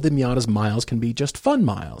all of the Miata's miles can be just fun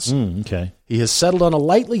miles. Okay. He has settled on a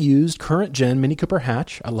lightly used current-gen Mini Cooper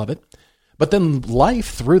hatch. I love it. But then life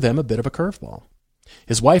threw them a bit of a curveball.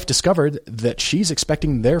 His wife discovered that she's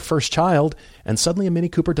expecting their first child, and suddenly a Mini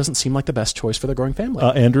Cooper doesn't seem like the best choice for their growing family.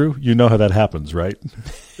 Andrew, you know how that happens, right?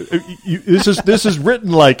 This is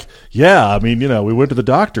written like, yeah, I mean, we went to the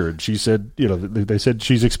doctor, and she said, they said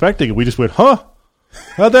she's expecting, and we just went, huh?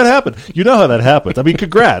 How'd that happen? You know how that happens. I mean,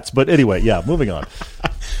 congrats. But anyway, yeah, moving on.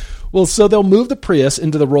 Well, so they'll move the Prius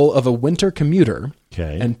into the role of a winter commuter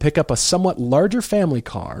and pick up a somewhat larger family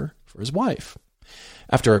car for his wife.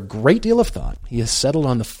 After a great deal of thought, he has settled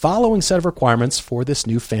on the following set of requirements for this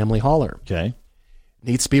new family hauler. Okay.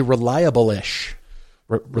 Needs to be reliable-ish.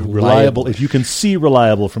 Reliable. If you can see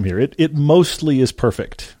reliable from here, it mostly is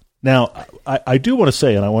perfect. Now, I do want to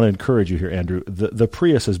say, and I want to encourage you here, Andrew, the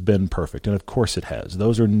Prius has been perfect, and of course it has.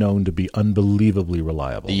 Those are known to be unbelievably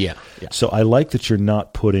reliable. Yeah. So I like that you're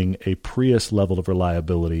not putting a Prius level of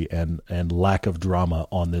reliability and lack of drama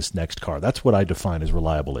on this next car. That's what I define as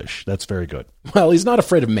reliable-ish. That's very good. Well, he's not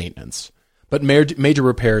afraid of maintenance, but major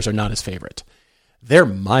repairs are not his favorite. They're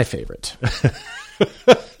my favorite.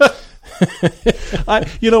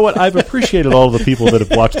 You know what? I've appreciated all of the people that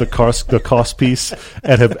have watched the cost piece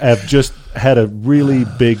and have just had a really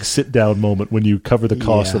big sit-down moment when you cover the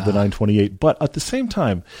cost of the 928. But at the same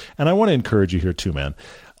time, and I want to encourage you here too, man,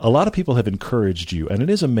 a lot of people have encouraged you, and it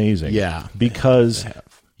is amazing because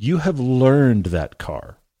you have learned that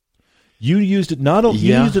car. You used it not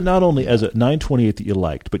only as a 928 that you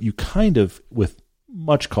liked, but you kind of, with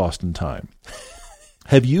much cost and time,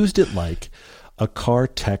 have used it like a car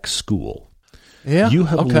tech school. Yeah, you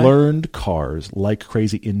have learned cars like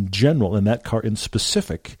crazy in general, and that car in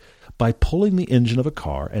specific, by pulling the engine of a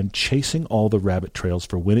car and chasing all the rabbit trails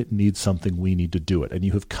for when it needs something, we need to do it. And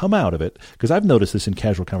you have come out of it, because I've noticed this in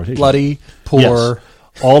casual conversation. Bloody, poor. Yes,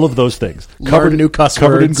 all of those things. Covered new cuss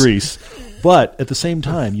covered words. in grease. But at the same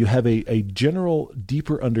time, you have a general,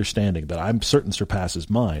 deeper understanding that I'm certain surpasses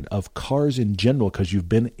mine of cars in general, because you've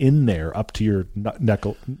been in there up to your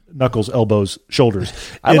knuckles, elbows, shoulders.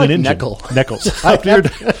 I like Neck-els.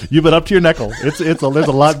 You've been up to your neckle. There's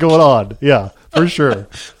a lot going on. Yeah, for sure.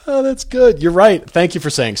 Oh, that's good. You're right. Thank you for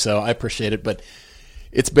saying so. I appreciate it, but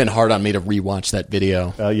it's been hard on me to rewatch that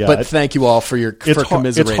video. But thank you all for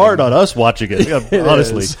commiserating. It's hard on us watching it,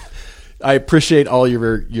 honestly. I appreciate all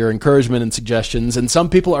your encouragement and suggestions. And some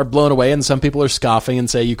people are blown away, and some people are scoffing and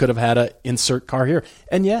say you could have had an insert car here.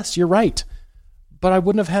 And yes, you're right. But I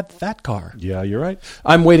wouldn't have had that car. Yeah, you're right.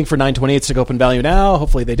 I'm waiting for 928s to go up in value now.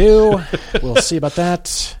 Hopefully they do. We'll see about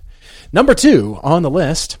that. Number 2 on the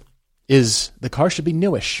list is the car should be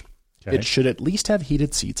newish. Okay. It should at least have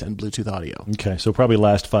heated seats and Bluetooth audio. Okay, so probably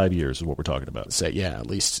last 5 years is what we're talking about. Say, at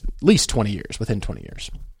least 20 years, within 20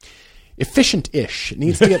 years. Efficient-ish. It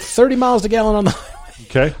needs to get 30 miles a gallon on the highway.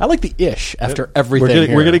 Okay. I like the ish after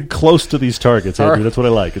everything. We're getting close to these targets, Andrew. right. That's what I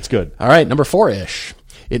like. It's good. All right, number 4-ish.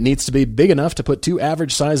 It needs to be big enough to put 2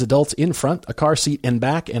 average-size adults in front, a car seat in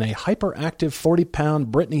back, and a hyperactive 40-pound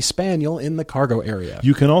Brittany Spaniel in the cargo area.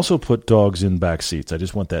 You can also put dogs in back seats. I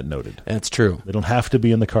just want that noted. That's true. They don't have to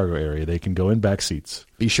be in the cargo area. They can go in back seats.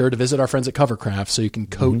 Be sure to visit our friends at Covercraft so you can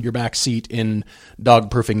coat your back seat in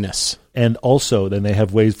dog-proofingness. And also, then they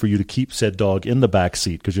have ways for you to keep said dog in the back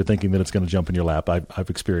seat because you're thinking that it's going to jump in your lap. I've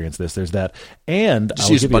experienced this. There's that. And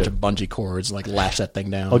just use a bunch of bungee cords, like lash that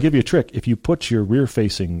thing down. I'll give you a trick. If you put your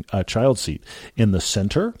rear-facing child seat in the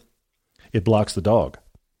center, it blocks the dog.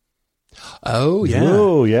 Oh, yeah.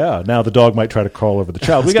 Oh, yeah. Now the dog might try to crawl over the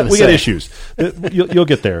child. We got issues. You'll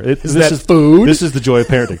get there. This is food? This is the joy of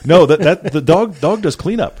parenting. No, the dog does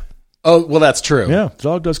cleanup. Oh, well, that's true. Yeah, the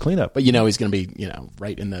dog does clean up. But he's going to be,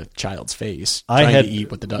 right in the child's face trying to eat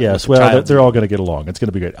what the dog. Yes, well, they're all going to get along. It's going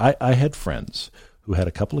to be great. I had friends who had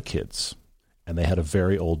a couple of kids, and they had a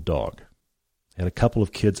very old dog. They had a couple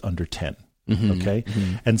of kids under 10. Mm-hmm, okay,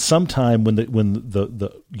 mm-hmm. And sometime when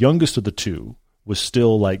the youngest of the two was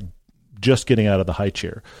still like just getting out of the high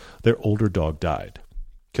chair, their older dog died.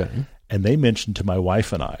 Okay, and they mentioned to my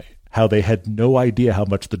wife and I how they had no idea how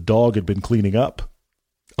much the dog had been cleaning up.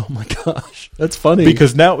 Oh my gosh, that's funny.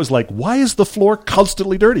 Because now it was like, why is the floor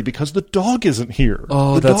constantly dirty? Because the dog isn't here.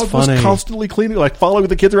 Oh, that's funny. The dog was constantly cleaning, like following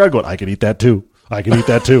the kids around going, I can eat that too. I can eat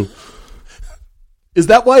that too. Is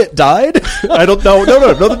that why it died? I don't know.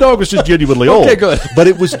 No, the dog was just genuinely old. Okay, good. But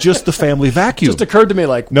it was just the family vacuum. It just occurred to me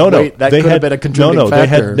like, wait, that could have been a contributing factor. They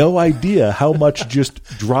had no idea how much just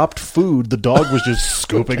dropped food the dog was just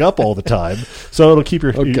scooping up all the time. So it'll keep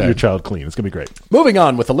your child clean. It's going to be great. Moving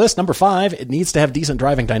on with the list. Number 5, it needs to have decent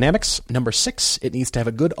driving dynamics. Number 6, it needs to have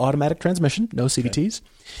a good automatic transmission, no CVTs.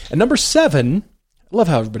 Okay. And number 7, I love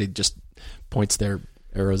how everybody just points their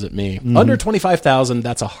arrows at me. Mm-hmm. Under $25,000,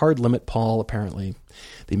 that's a hard limit, Paul, apparently.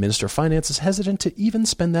 The Minister of Finance is hesitant to even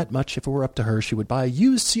spend that much. If it were up to her, she would buy a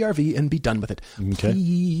used CRV and be done with it. Okay.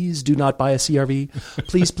 Please do not buy a CRV.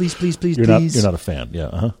 Please, please, please, please, you're please. You're not a fan. Yeah.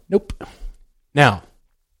 Uh-huh. Nope. Now,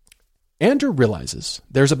 Andrew realizes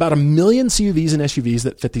there's about 1 million CUVs and SUVs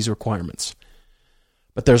that fit these requirements.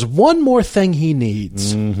 But there's one more thing he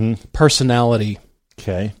needs. Mm-hmm. Personality.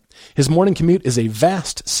 Okay. His morning commute is a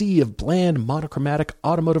vast sea of bland, monochromatic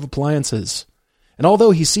automotive appliances. And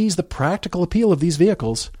although he sees the practical appeal of these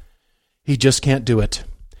vehicles, he just can't do it.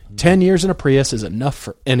 10 years in a Prius is enough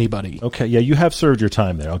for anybody. Okay, yeah, you have served your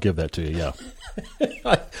time there. I'll give that to you, yeah.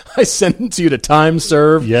 I sentence you to time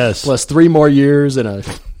served. Yes. Plus 3 more years in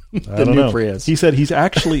the new Prius. He said he's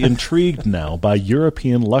actually intrigued now by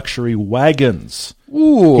European luxury wagons.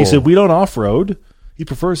 Ooh. He said, we don't off-road. He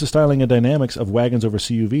prefers the styling and dynamics of wagons over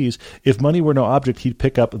CUVs. If money were no object, he'd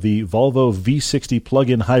pick up the Volvo V60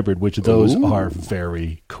 plug-in hybrid, which those are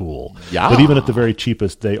very cool. Yeah. But even at the very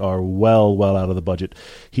cheapest, they are well out of the budget.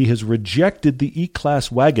 He has rejected the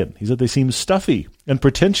E-Class wagon. He said they seem stuffy and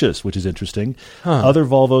pretentious, which is interesting. Huh. Other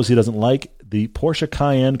Volvos he doesn't like. The Porsche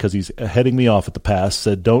Cayenne, because he's heading me off at the pass,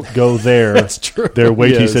 said, don't go there. That's true.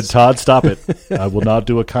 He said, Todd, stop it. I will not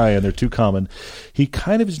do a Cayenne. They're too common. He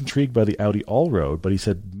kind of is intrigued by the Audi Allroad, but he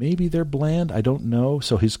said, maybe they're bland. I don't know.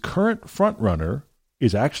 So his current front runner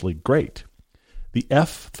is actually great. The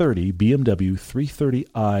F30 BMW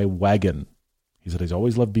 330i wagon. He said he's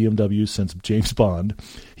always loved BMWs since James Bond.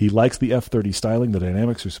 He likes the F30 styling. The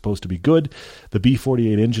dynamics are supposed to be good. The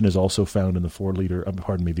B48 engine is also found in the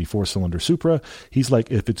 4-cylinder Supra. He's like,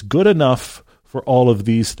 if it's good enough for all of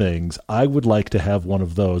these things, I would like to have one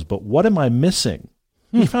of those. But what am I missing?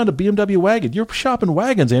 He found a BMW wagon. You're shopping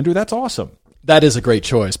wagons, Andrew. That's awesome. That is a great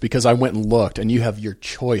choice because I went and looked, and you have your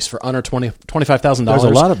choice for under $25,000. There's a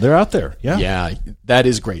lot of they're out there. Yeah, yeah, that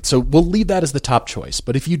is great. So we'll leave that as the top choice.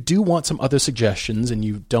 But if you do want some other suggestions and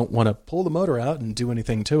you don't want to pull the motor out and do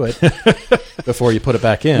anything to it before you put it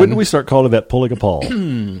back in, wouldn't we start calling that pulling a Paul?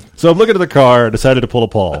 So I'm looking at the car, decided to pull a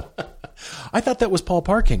Paul. I thought that was Paul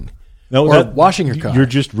parking. No, or washing your car. You're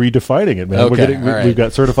just redefining it, man. Okay, we've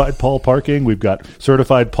got certified Paul parking. We've got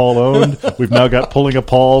certified Paul owned. We've now got pulling a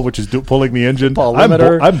Paul, which is pulling the engine. Paul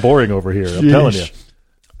limiter. I'm boring over here. I'm telling you.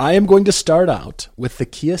 I am going to start out with the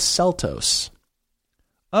Kia Seltos.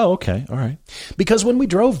 Oh, okay. All right. Because when we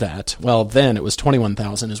drove that, well, then it was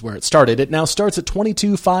 $21,000 is where it started. It now starts at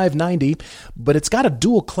 $22,590, but it's got a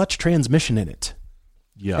dual clutch transmission in it.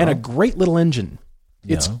 Yeah. And a great little engine.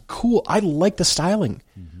 Yeah. It's cool. I like the styling.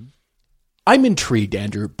 Mm-hmm. I'm intrigued,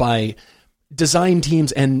 Andrew, by design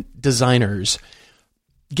teams and designers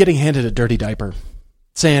getting handed a dirty diaper.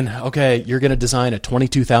 saying, okay, you're going to design a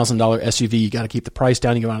 $22,000 SUV. You got to keep the price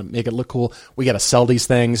down. You want to make it look cool. We got to sell these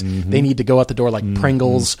things. They need to go out the door like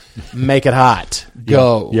Pringles. Make it hot.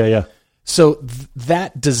 Go. Yeah. So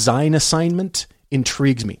that design assignment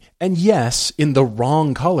intrigues me. And yes, in the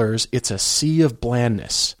wrong colors, it's a sea of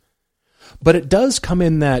blandness. But it does come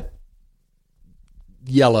in that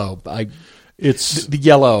yellow. It's the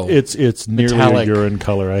yellow. It's nearly metallic. a urine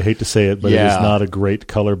color. I hate to say it, but it is not a great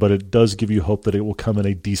color. But it does give you hope that it will come in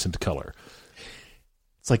a decent color.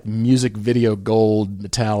 It's like music video gold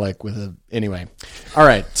metallic with a... Anyway. All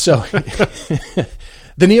right. So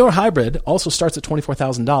the Neo Hybrid also starts at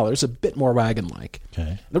 $24,000, a bit more wagon-like.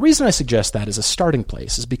 Okay. The reason I suggest that as a starting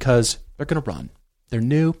place is because they're going to run. They're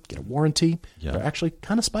new, get a warranty. Yeah. They're actually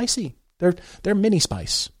kind of spicy. They're mini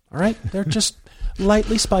spice. All right? They're just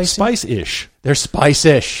lightly spicy. Spice-ish. They're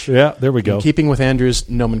spice-ish. Yeah, there we go. In keeping with Andrew's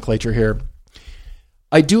nomenclature here.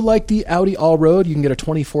 I do like the Audi Allroad. You can get a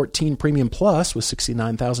 2014 Premium Plus with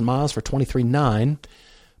 69,000 miles for $23,900.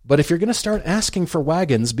 But if you're going to start asking for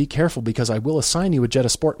wagons, be careful because I will assign you a Jetta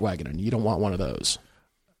Sport wagon, and you don't want one of those.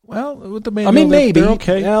 Well, with the manual, I mean, maybe. they're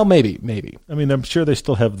okay. Well, maybe. I mean, I'm sure they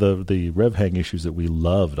still have the rev hang issues that we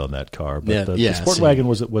loved on that car. But the Sport wagon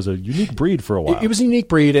was a unique breed for a while. It was a unique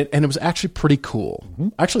breed, and it was actually pretty cool.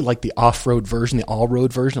 I actually like the off-road version, the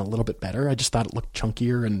all-road version, a little bit better. I just thought it looked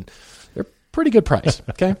chunkier, and they're pretty good price.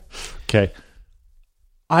 Okay? Okay.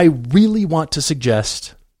 I really want to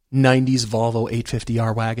suggest 90s Volvo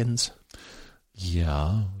 850R wagons.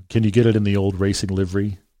 Yeah. Can you get it in the old racing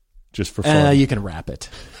livery just for fun? You can wrap it.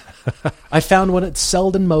 I found one at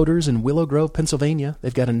Selden Motors in Willow Grove, Pennsylvania.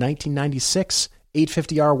 They've got a 1996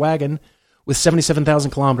 850R wagon with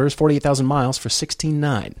 77,000 kilometers, 48,000 miles for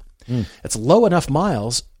 $16,900. It's low enough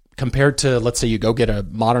miles compared to, let's say, you go get a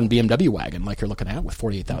modern BMW wagon like you're looking at with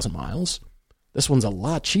 48,000 miles. This one's a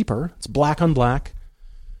lot cheaper. It's black on black.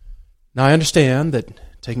 Now, I understand that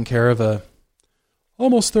taking care of a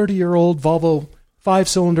almost 30-year-old Volvo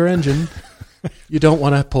 5-cylinder engine, you don't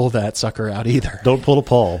want to pull that sucker out either. Don't pull a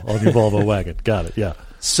Paul on your Volvo wagon. Got it, yeah.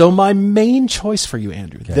 So my main choice for you,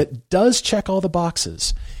 Andrew, that does check all the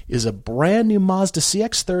boxes is a brand new Mazda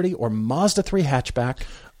CX-30 or Mazda 3 hatchback.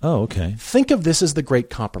 Oh, okay. Think of this as the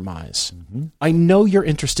great compromise. I know you're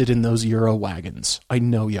interested in those Euro wagons. I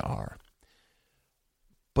know you are.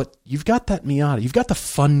 But you've got that Miata. You've got the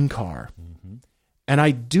fun car. And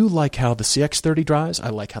I do like how the CX-30 drives. I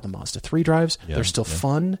like how the Mazda 3 drives. They're still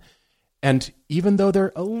fun. And even though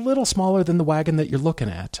they're a little smaller than the wagon that you're looking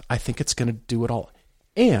at, I think it's going to do it all.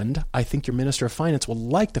 And I think your Minister of Finance will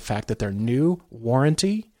like the fact that they're new,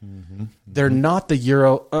 warranty. They're not the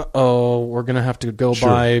Euro, we're going to have to go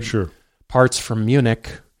buy parts from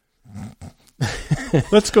Munich.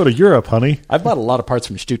 Let's go to Europe, honey. I bought a lot of parts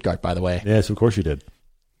from Stuttgart, by the way. Yes, of course you did.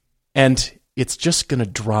 And it's just going to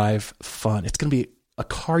drive fun. It's going to be a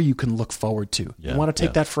car you can look forward to. You want to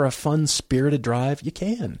take that for a fun, spirited drive? You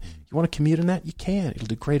can. You want to commute in that? You can. It'll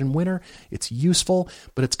do great in winter. It's useful,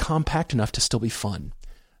 but it's compact enough to still be fun.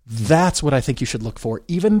 That's what I think you should look for,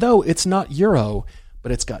 even though it's not Euro,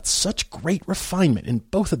 but it's got such great refinement in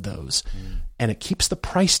both of those, and it keeps the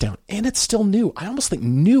price down, and it's still new. I almost think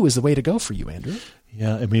new is the way to go for you, Andrew.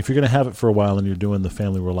 Yeah, I mean, if you're going to have it for a while and you're doing the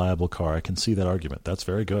family reliable car, I can see that argument. That's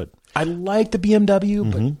very good. I like the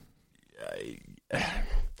BMW, but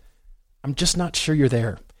I'm just not sure you're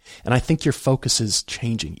there. And I think your focus is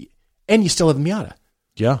changing. And you still have the Miata.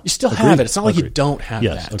 Yeah. You still have it. It's not like you don't have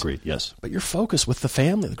that. Yes, agreed, yes. But your focus with the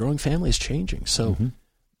family, the growing family, is changing. So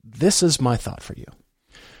this is my thought for you.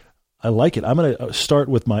 I like it. I'm going to start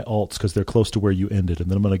with my alts because they're close to where you ended, and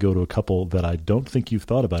then I'm going to go to a couple that I don't think you've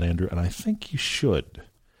thought about, Andrew, and I think you should.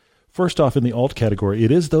 First off, in the alt category,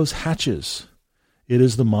 it is those hatches. It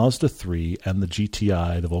is the Mazda 3 and the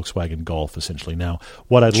GTI, the Volkswagen Golf, essentially. Now,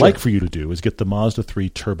 what I'd like for you to do is get the Mazda 3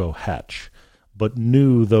 turbo hatch, but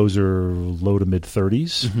new, those are low to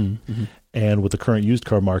mid-30s. And with the current used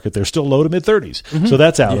car market, they're still low to mid-30s. So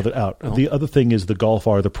that's out of it. Oh. The other thing is the Golf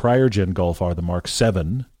R, the prior gen Golf R, the Mark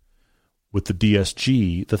 7 with the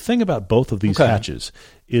DSG. The thing about both of these hatches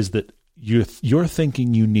is that you're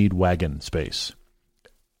thinking you need wagon space.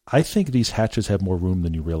 I think these hatches have more room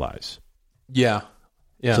than you realize. Yeah.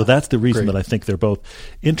 So that's the reason that I think they're both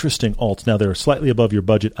interesting alts. Now, they're slightly above your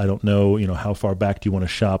budget. I don't know, how far back do you want to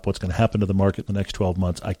shop? What's going to happen to the market in the next 12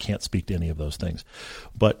 months? I can't speak to any of those things.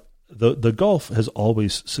 But the Golf has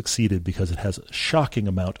always succeeded because it has a shocking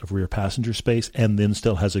amount of rear passenger space and then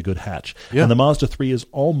still has a good hatch. Yeah. And the Mazda 3 is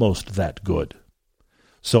almost that good.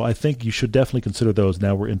 So I think you should definitely consider those.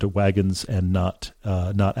 Now we're into wagons and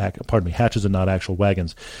hatches and not actual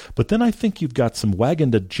wagons. But then I think you've got some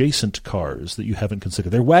wagon-adjacent cars that you haven't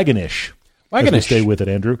considered. They're wagon-ish. Wagonish. We stay with it,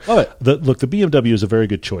 Andrew. Love it. The BMW is a very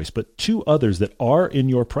good choice, but two others that are in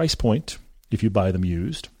your price point, if you buy them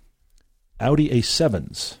used, Audi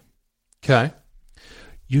A7s. Okay.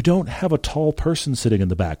 You don't have a tall person sitting in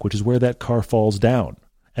the back, which is where that car falls down,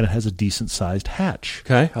 and it has a decent-sized hatch.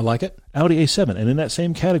 Okay, I like it. Audi A7, and in that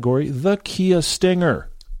same category, the Kia Stinger.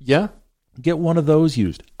 Yeah. Get one of those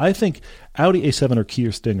used. I think Audi A7 or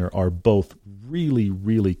Kia Stinger are both really,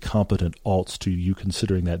 really competent alts to you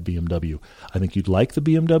considering that BMW. I think you'd like the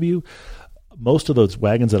BMW. Most of those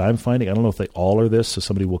wagons that I'm finding, I don't know if they all are this, so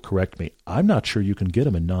somebody will correct me. I'm not sure you can get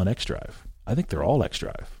them in non-xDrive. I think they're all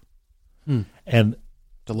xDrive. And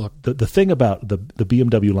the thing about the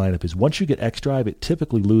BMW lineup is once you get xDrive, it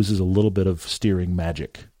typically loses a little bit of steering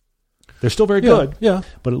magic. They're still very good,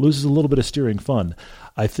 but it loses a little bit of steering fun.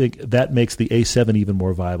 I think that makes the A7 even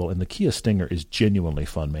more viable, and the Kia Stinger is genuinely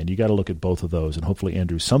fun, man. You got to look at both of those, and hopefully,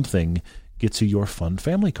 Andrew, something gets you your fun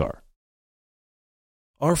family car.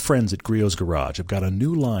 Our friends at Griot's Garage have got a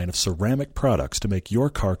new line of ceramic products to make your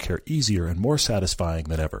car care easier and more satisfying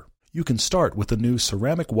than ever. You can start with the new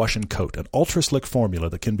Ceramic Wash and Coat, an ultra-slick formula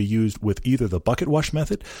that can be used with either the bucket wash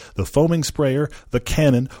method, the foaming sprayer, the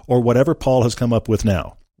cannon, or whatever Paul has come up with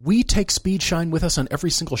now. We take Speed Shine with us on every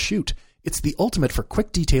single shoot. It's the ultimate for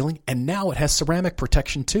quick detailing, and now it has ceramic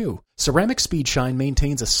protection too. Ceramic Speed Shine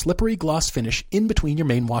maintains a slippery gloss finish in between your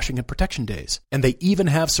main washing and protection days. And they even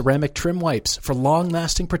have ceramic trim wipes for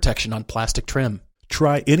long-lasting protection on plastic trim.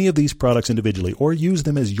 Try any of these products individually or use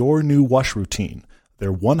them as your new wash routine.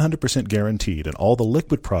 They're 100% guaranteed, and all the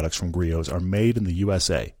liquid products from Griot's are made in the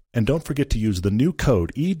USA. And don't forget to use the new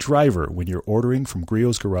code eDriver when you're ordering from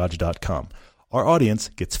griotsgarage.com. Our audience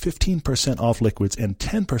gets 15% off liquids and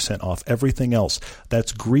 10% off everything else.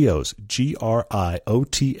 That's Griot's,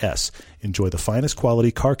 Griots. Enjoy the finest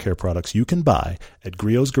quality car care products you can buy at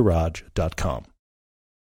griotsgarage.com.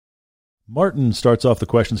 Martin starts off the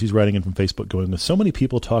questions he's writing in from Facebook going, with so many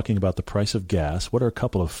people talking about the price of gas, what are a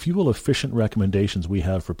couple of fuel-efficient recommendations we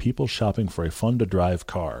have for people shopping for a fun-to-drive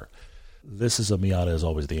car? This is a Miata is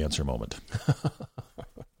always the answer moment.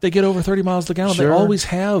 They get over 30 miles to the gallon. Sure. They always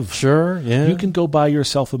have. Sure, yeah. You can go buy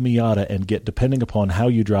yourself a Miata and get, depending upon how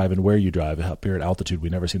you drive and where you drive, up here at altitude, we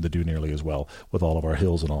never seem to do nearly as well with all of our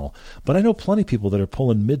hills and all. But I know plenty of people that are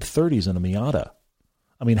pulling mid-30s in a Miata.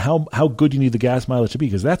 I mean, how good you need the gas mileage to be,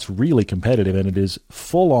 because that's really competitive, and it is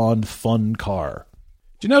full-on fun car.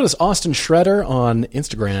 Do you notice Austin Schroeder on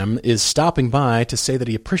Instagram is stopping by to say that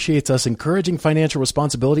he appreciates us encouraging financial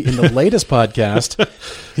responsibility in the latest podcast?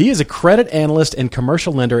 He is a credit analyst and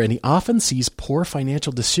commercial lender, and he often sees poor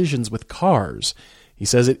financial decisions with cars. He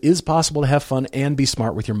says it is possible to have fun and be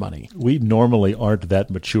smart with your money. We normally aren't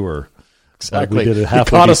that mature. Exactly. We did a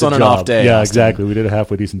halfway caught us decent on an job. off day. Yeah, Austin. exactly. We did a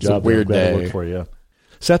halfway decent job. It's a weird day. Worked for you.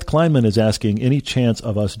 Seth Kleinman is asking, any chance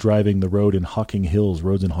of us driving the roads in Hocking Hills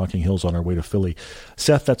on our way to Philly?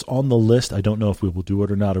 Seth, that's on the list. I don't know if we will do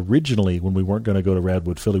it or not. Originally, when we weren't going to go to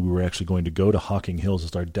Radwood, Philly, we were actually going to go to Hocking Hills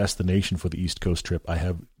as our destination for the East Coast trip. I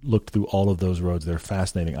have looked through all of those roads. They're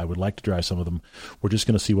fascinating. I would like to drive some of them. We're just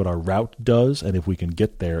going to see what our route does and if we can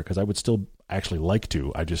get there, because I would still actually like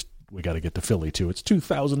to. We got to get to Philly, too. It's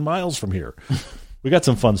 2,000 miles from here. We got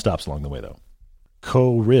some fun stops along the way, though.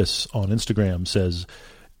 Co-Riss on Instagram says,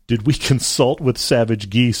 did we consult with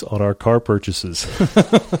Savage Geese on our car purchases?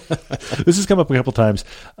 This has come up a couple times.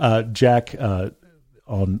 Jack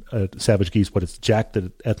on Savage Geese, but it's Jack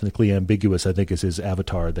the Ethnically Ambiguous, I think is his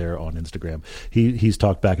avatar there on Instagram. He's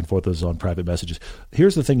talked back and forth with us on private messages.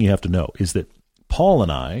 Here's the thing you have to know is that Paul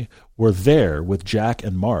and I were there with Jack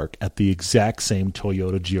and Mark at the exact same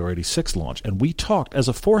Toyota GR86 launch. And we talked, as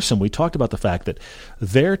a foursome, we talked about the fact that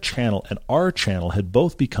their channel and our channel had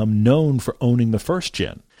both become known for owning the first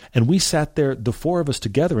gen. And we sat there, the four of us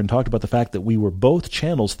together, and talked about the fact that we were both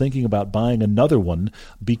channels thinking about buying another one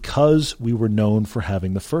because we were known for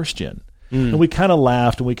having the first gen. And we kind of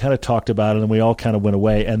laughed and we kind of talked about it and we all kind of went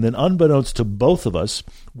away. And then unbeknownst to both of us,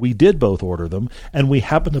 we did both order them and we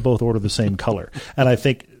happened to both order the same color. And I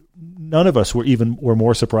think none of us were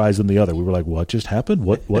more surprised than the other. We were like, what just happened?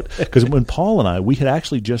 What? Because when Paul and I, we had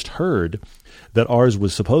actually just heard that ours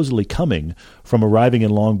was supposedly coming from arriving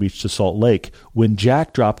in Long Beach to Salt Lake when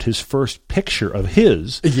Jack dropped his first picture of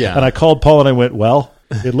his. Yeah. And I called Paul and I went, well,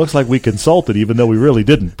 it looks like we consulted even though we really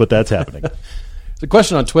didn't, but that's happening. The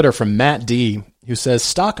question on Twitter from Matt D, who says,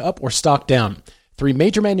 stock up or stock down? 3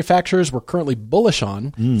 major manufacturers we're currently bullish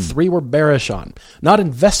on, 3 we're bearish on. Not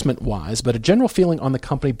investment-wise, but a general feeling on the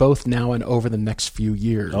company both now and over the next few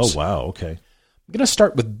years. Oh, wow, okay. I'm going to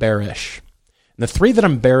start with bearish. The three that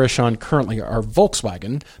I'm bearish on currently are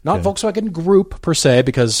Volkswagen, not Volkswagen Group per se,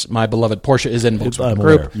 because my beloved Porsche is in Volkswagen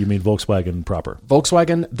Group. Aware. You mean Volkswagen proper?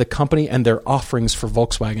 Volkswagen, the company, and their offerings for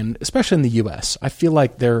Volkswagen, especially in the U.S. I feel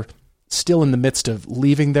like they're still in the midst of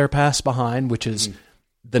leaving their past behind, which is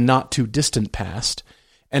the not too distant past,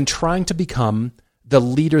 and trying to become the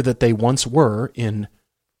leader that they once were in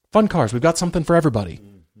fun cars. We've got something for everybody,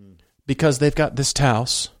 because they've got this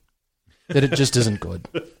Taos that it just isn't good.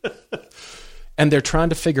 And they're trying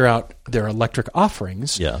to figure out their electric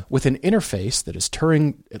offerings with an interface that is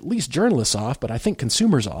turning at least journalists off, but I think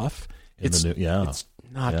consumers off. It's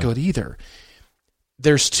not good either.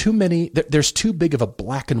 There's too big of a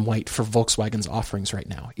black and white for Volkswagen's offerings right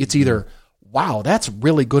now. It's either, wow, that's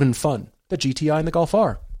really good and fun. The GTI and the Golf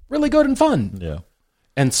R, really good and fun. Yeah.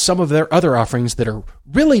 And some of their other offerings that are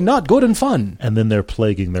really not good and fun. And then they're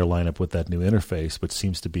plaguing their lineup with that new interface, which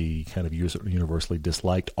seems to be kind of universally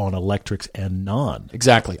disliked on electrics and non.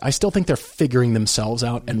 Exactly. I still think they're figuring themselves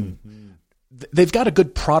out, and they've got a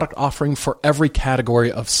good product offering for every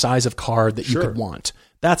category of size of car that you could want.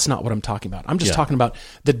 That's not what I'm talking about. I'm just talking about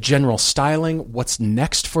the general styling, what's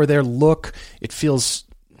next for their look. It feels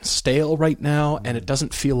stale right now, and it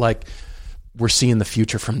doesn't feel like we're seeing the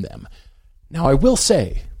future from them. Now, I will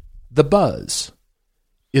say, the Buzz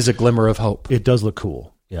is a glimmer of hope. It does look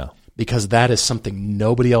cool, yeah. Because that is something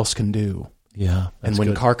nobody else can do. Yeah, and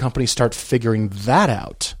when car companies start figuring that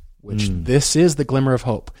out, which this is the glimmer of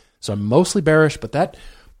hope. So I'm mostly bearish, but that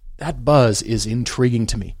Buzz is intriguing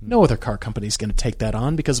to me. No other car company is going to take that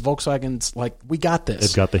on, because Volkswagen's like, we got this.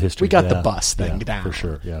 They've got the history. We got the bus thing down. For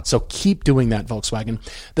sure, yeah. So keep doing that, Volkswagen.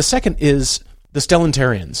 The second is the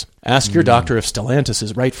Stellantarians. Ask your doctor if Stellantis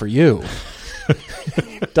is right for you.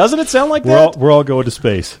 Doesn't it sound like that? We're all going to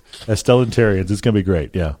space as Stellantarians. It's going to be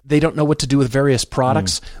great, yeah. They don't know what to do with various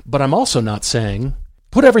products, but I'm also not saying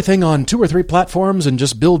put everything on 2 or 3 platforms and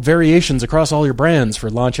just build variations across all your brands for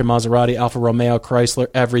Lancia, Maserati, Alfa Romeo, Chrysler,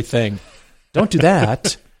 everything. Don't do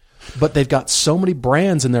that. But they've got so many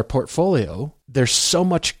brands in their portfolio. There's so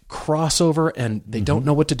much crossover, and they don't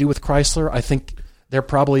know what to do with Chrysler. I think they're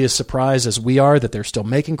probably as surprised as we are that they're still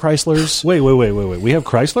making Chryslers. Wait. We have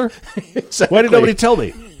Chrysler? Exactly. Why did nobody tell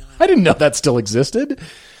me? I didn't know that still existed.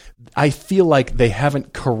 I feel like they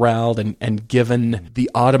haven't corralled and given the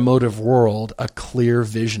automotive world a clear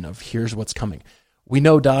vision of here's what's coming. We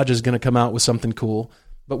know Dodge is going to come out with something cool,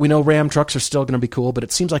 but we know Ram trucks are still going to be cool, but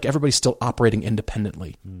it seems like everybody's still operating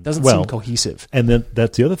independently. Doesn't seem cohesive. And then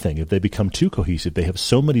that's the other thing. If they become too cohesive, they have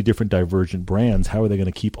so many different divergent brands. How are they going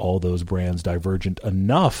to keep all those brands divergent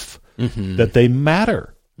enough that they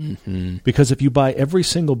matter? Because if you buy every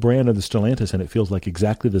single brand of the Stellantis and it feels like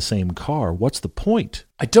exactly the same car, what's the point?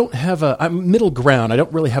 I'm middle ground. I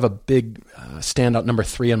don't really have a big standout number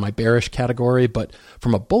 3 in my bearish category, but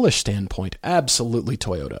from a bullish standpoint, absolutely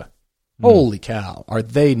Toyota. Holy cow. Are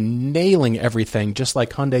they nailing everything, just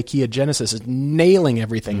like Hyundai, Kia, Genesis is nailing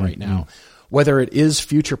everything right now. Whether it is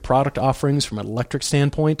future product offerings from an electric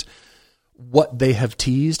standpoint, what they have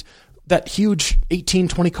teased, that huge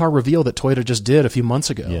 1820 car reveal that Toyota just did a few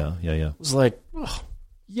months ago. Yeah. It was like,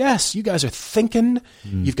 yes, you guys are thinking.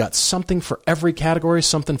 You've got something for every category,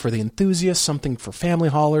 something for the enthusiasts, something for family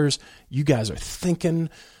haulers. You guys are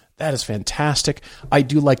thinking. That is fantastic. I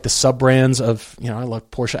do like the sub-brands of, I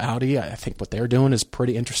like Porsche, Audi. I think what they're doing is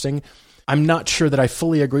pretty interesting. I'm not sure that I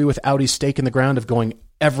fully agree with Audi's stake in the ground of going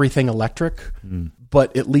everything electric,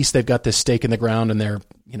 but at least they've got this stake in the ground and they're,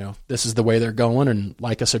 this is the way they're going, and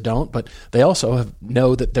like us or don't. But they also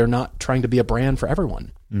know that they're not trying to be a brand for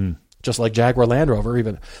everyone. Just like Jaguar Land Rover,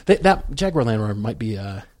 even that Jaguar Land Rover might be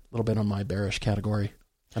a little bit on my bearish category.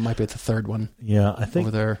 That might be the third one. Yeah, I think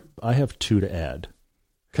over there. I have 2 to add.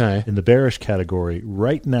 Okay. In the bearish category,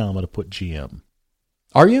 right now I'm going to put GM.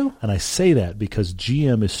 Are you? And I say that because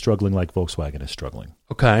GM is struggling like Volkswagen is struggling.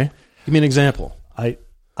 Okay. Give me an example. I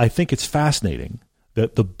think it's fascinating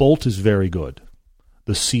that the Bolt is very good.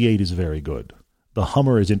 The C8 is very good. The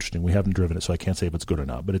Hummer is interesting. We haven't driven it, so I can't say if it's good or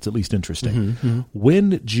not, but it's at least interesting.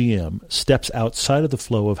 When GM steps outside of the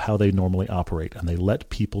flow of how they normally operate and they let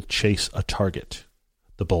people chase a target,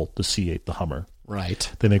 the Bolt, the C8, the Hummer, right,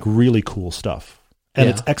 they make really cool stuff. And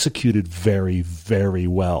it's executed very, very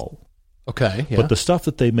well. Okay, yeah. But the stuff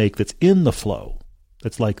that they make that's in the flow,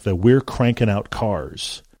 that's like the we're cranking out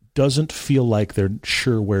cars, doesn't feel like they're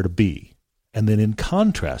sure where to be. And then in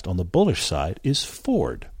contrast, on the bullish side, is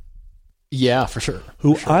Ford. Yeah, for sure.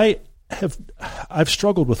 I've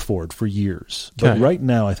struggled with Ford for years. But right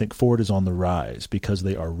now, I think Ford is on the rise because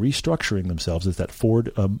they are restructuring themselves. It's that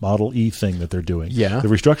Ford Model E thing that they're doing. Yeah.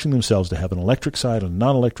 They're restructuring themselves to have an electric side and a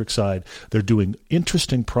non-electric side. They're doing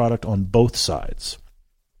interesting product on both sides.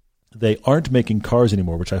 They aren't making cars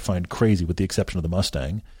anymore, which I find crazy with the exception of the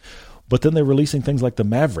Mustang. But then they're releasing things like the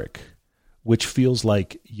Maverick, which feels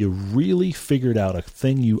like you really figured out a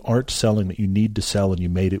thing you aren't selling that you need to sell, and you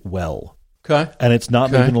made it well. Okay. And it's not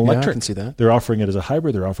even electric. Yeah, I can see that. They're offering it as a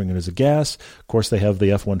hybrid. They're offering it as a gas. Of course, they have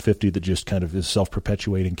the F-150 that just kind of is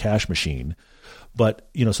self-perpetuating cash machine. But,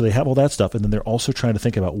 so they have all that stuff, and then they're also trying to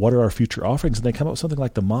think about what are our future offerings, and they come up with something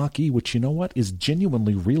like the Mach-E, which, is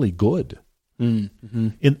genuinely really good. Mm-hmm.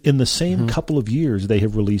 In the same couple of years, they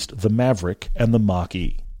have released the Maverick and the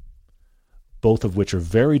Mach-E, both of which are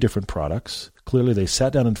very different products. Clearly, they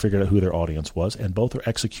sat down and figured out who their audience was, and both are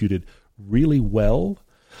executed really well,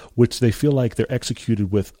 which they feel like they're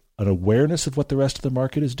executed with an awareness of what the rest of the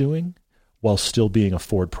market is doing while still being a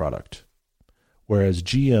Ford product. Whereas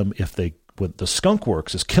GM, the Skunk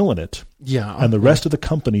Works is killing it, and the rest of the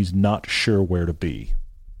company's not sure where to be.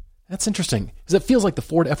 That's interesting, because it feels like the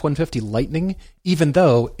Ford F-150 Lightning, even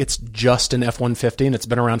though it's just an F-150 and it's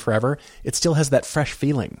been around forever, it still has that fresh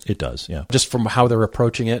feeling. It does, yeah. Just from how they're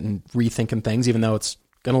approaching it and rethinking things, even though it's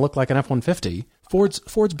going to look like an F-150. Ford's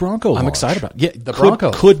Bronco launch. I'm excited about it. Yeah, the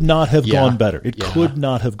Bronco. Could not have gone better. It could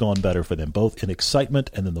not have gone better for them, both in excitement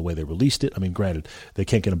and then the way they released it. I mean, granted, they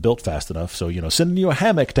can't get them built fast enough, so, sending you a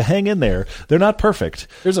hammock to hang in there, they're not perfect.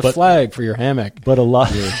 There's a flag for your hammock. But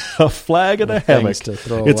a flag and a hammock. It's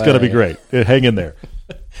going to be great. Hang in there.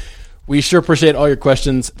 We sure appreciate all your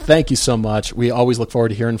questions. Thank you so much. We always look forward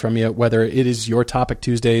to hearing from you, whether it is your Topic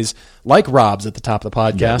Tuesdays, like Rob's at the top of the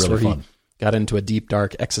podcast, really where fun. He got into a deep,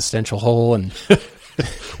 dark existential hole. And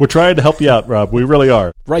we're trying to help you out, Rob. We really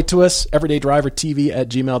are. Write to us,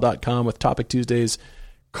 everydaydrivertv@gmail.com, with Topic Tuesdays,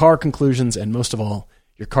 car conclusions, and most of all,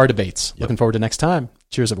 your car debates. Looking forward to next time.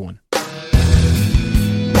 Cheers, everyone.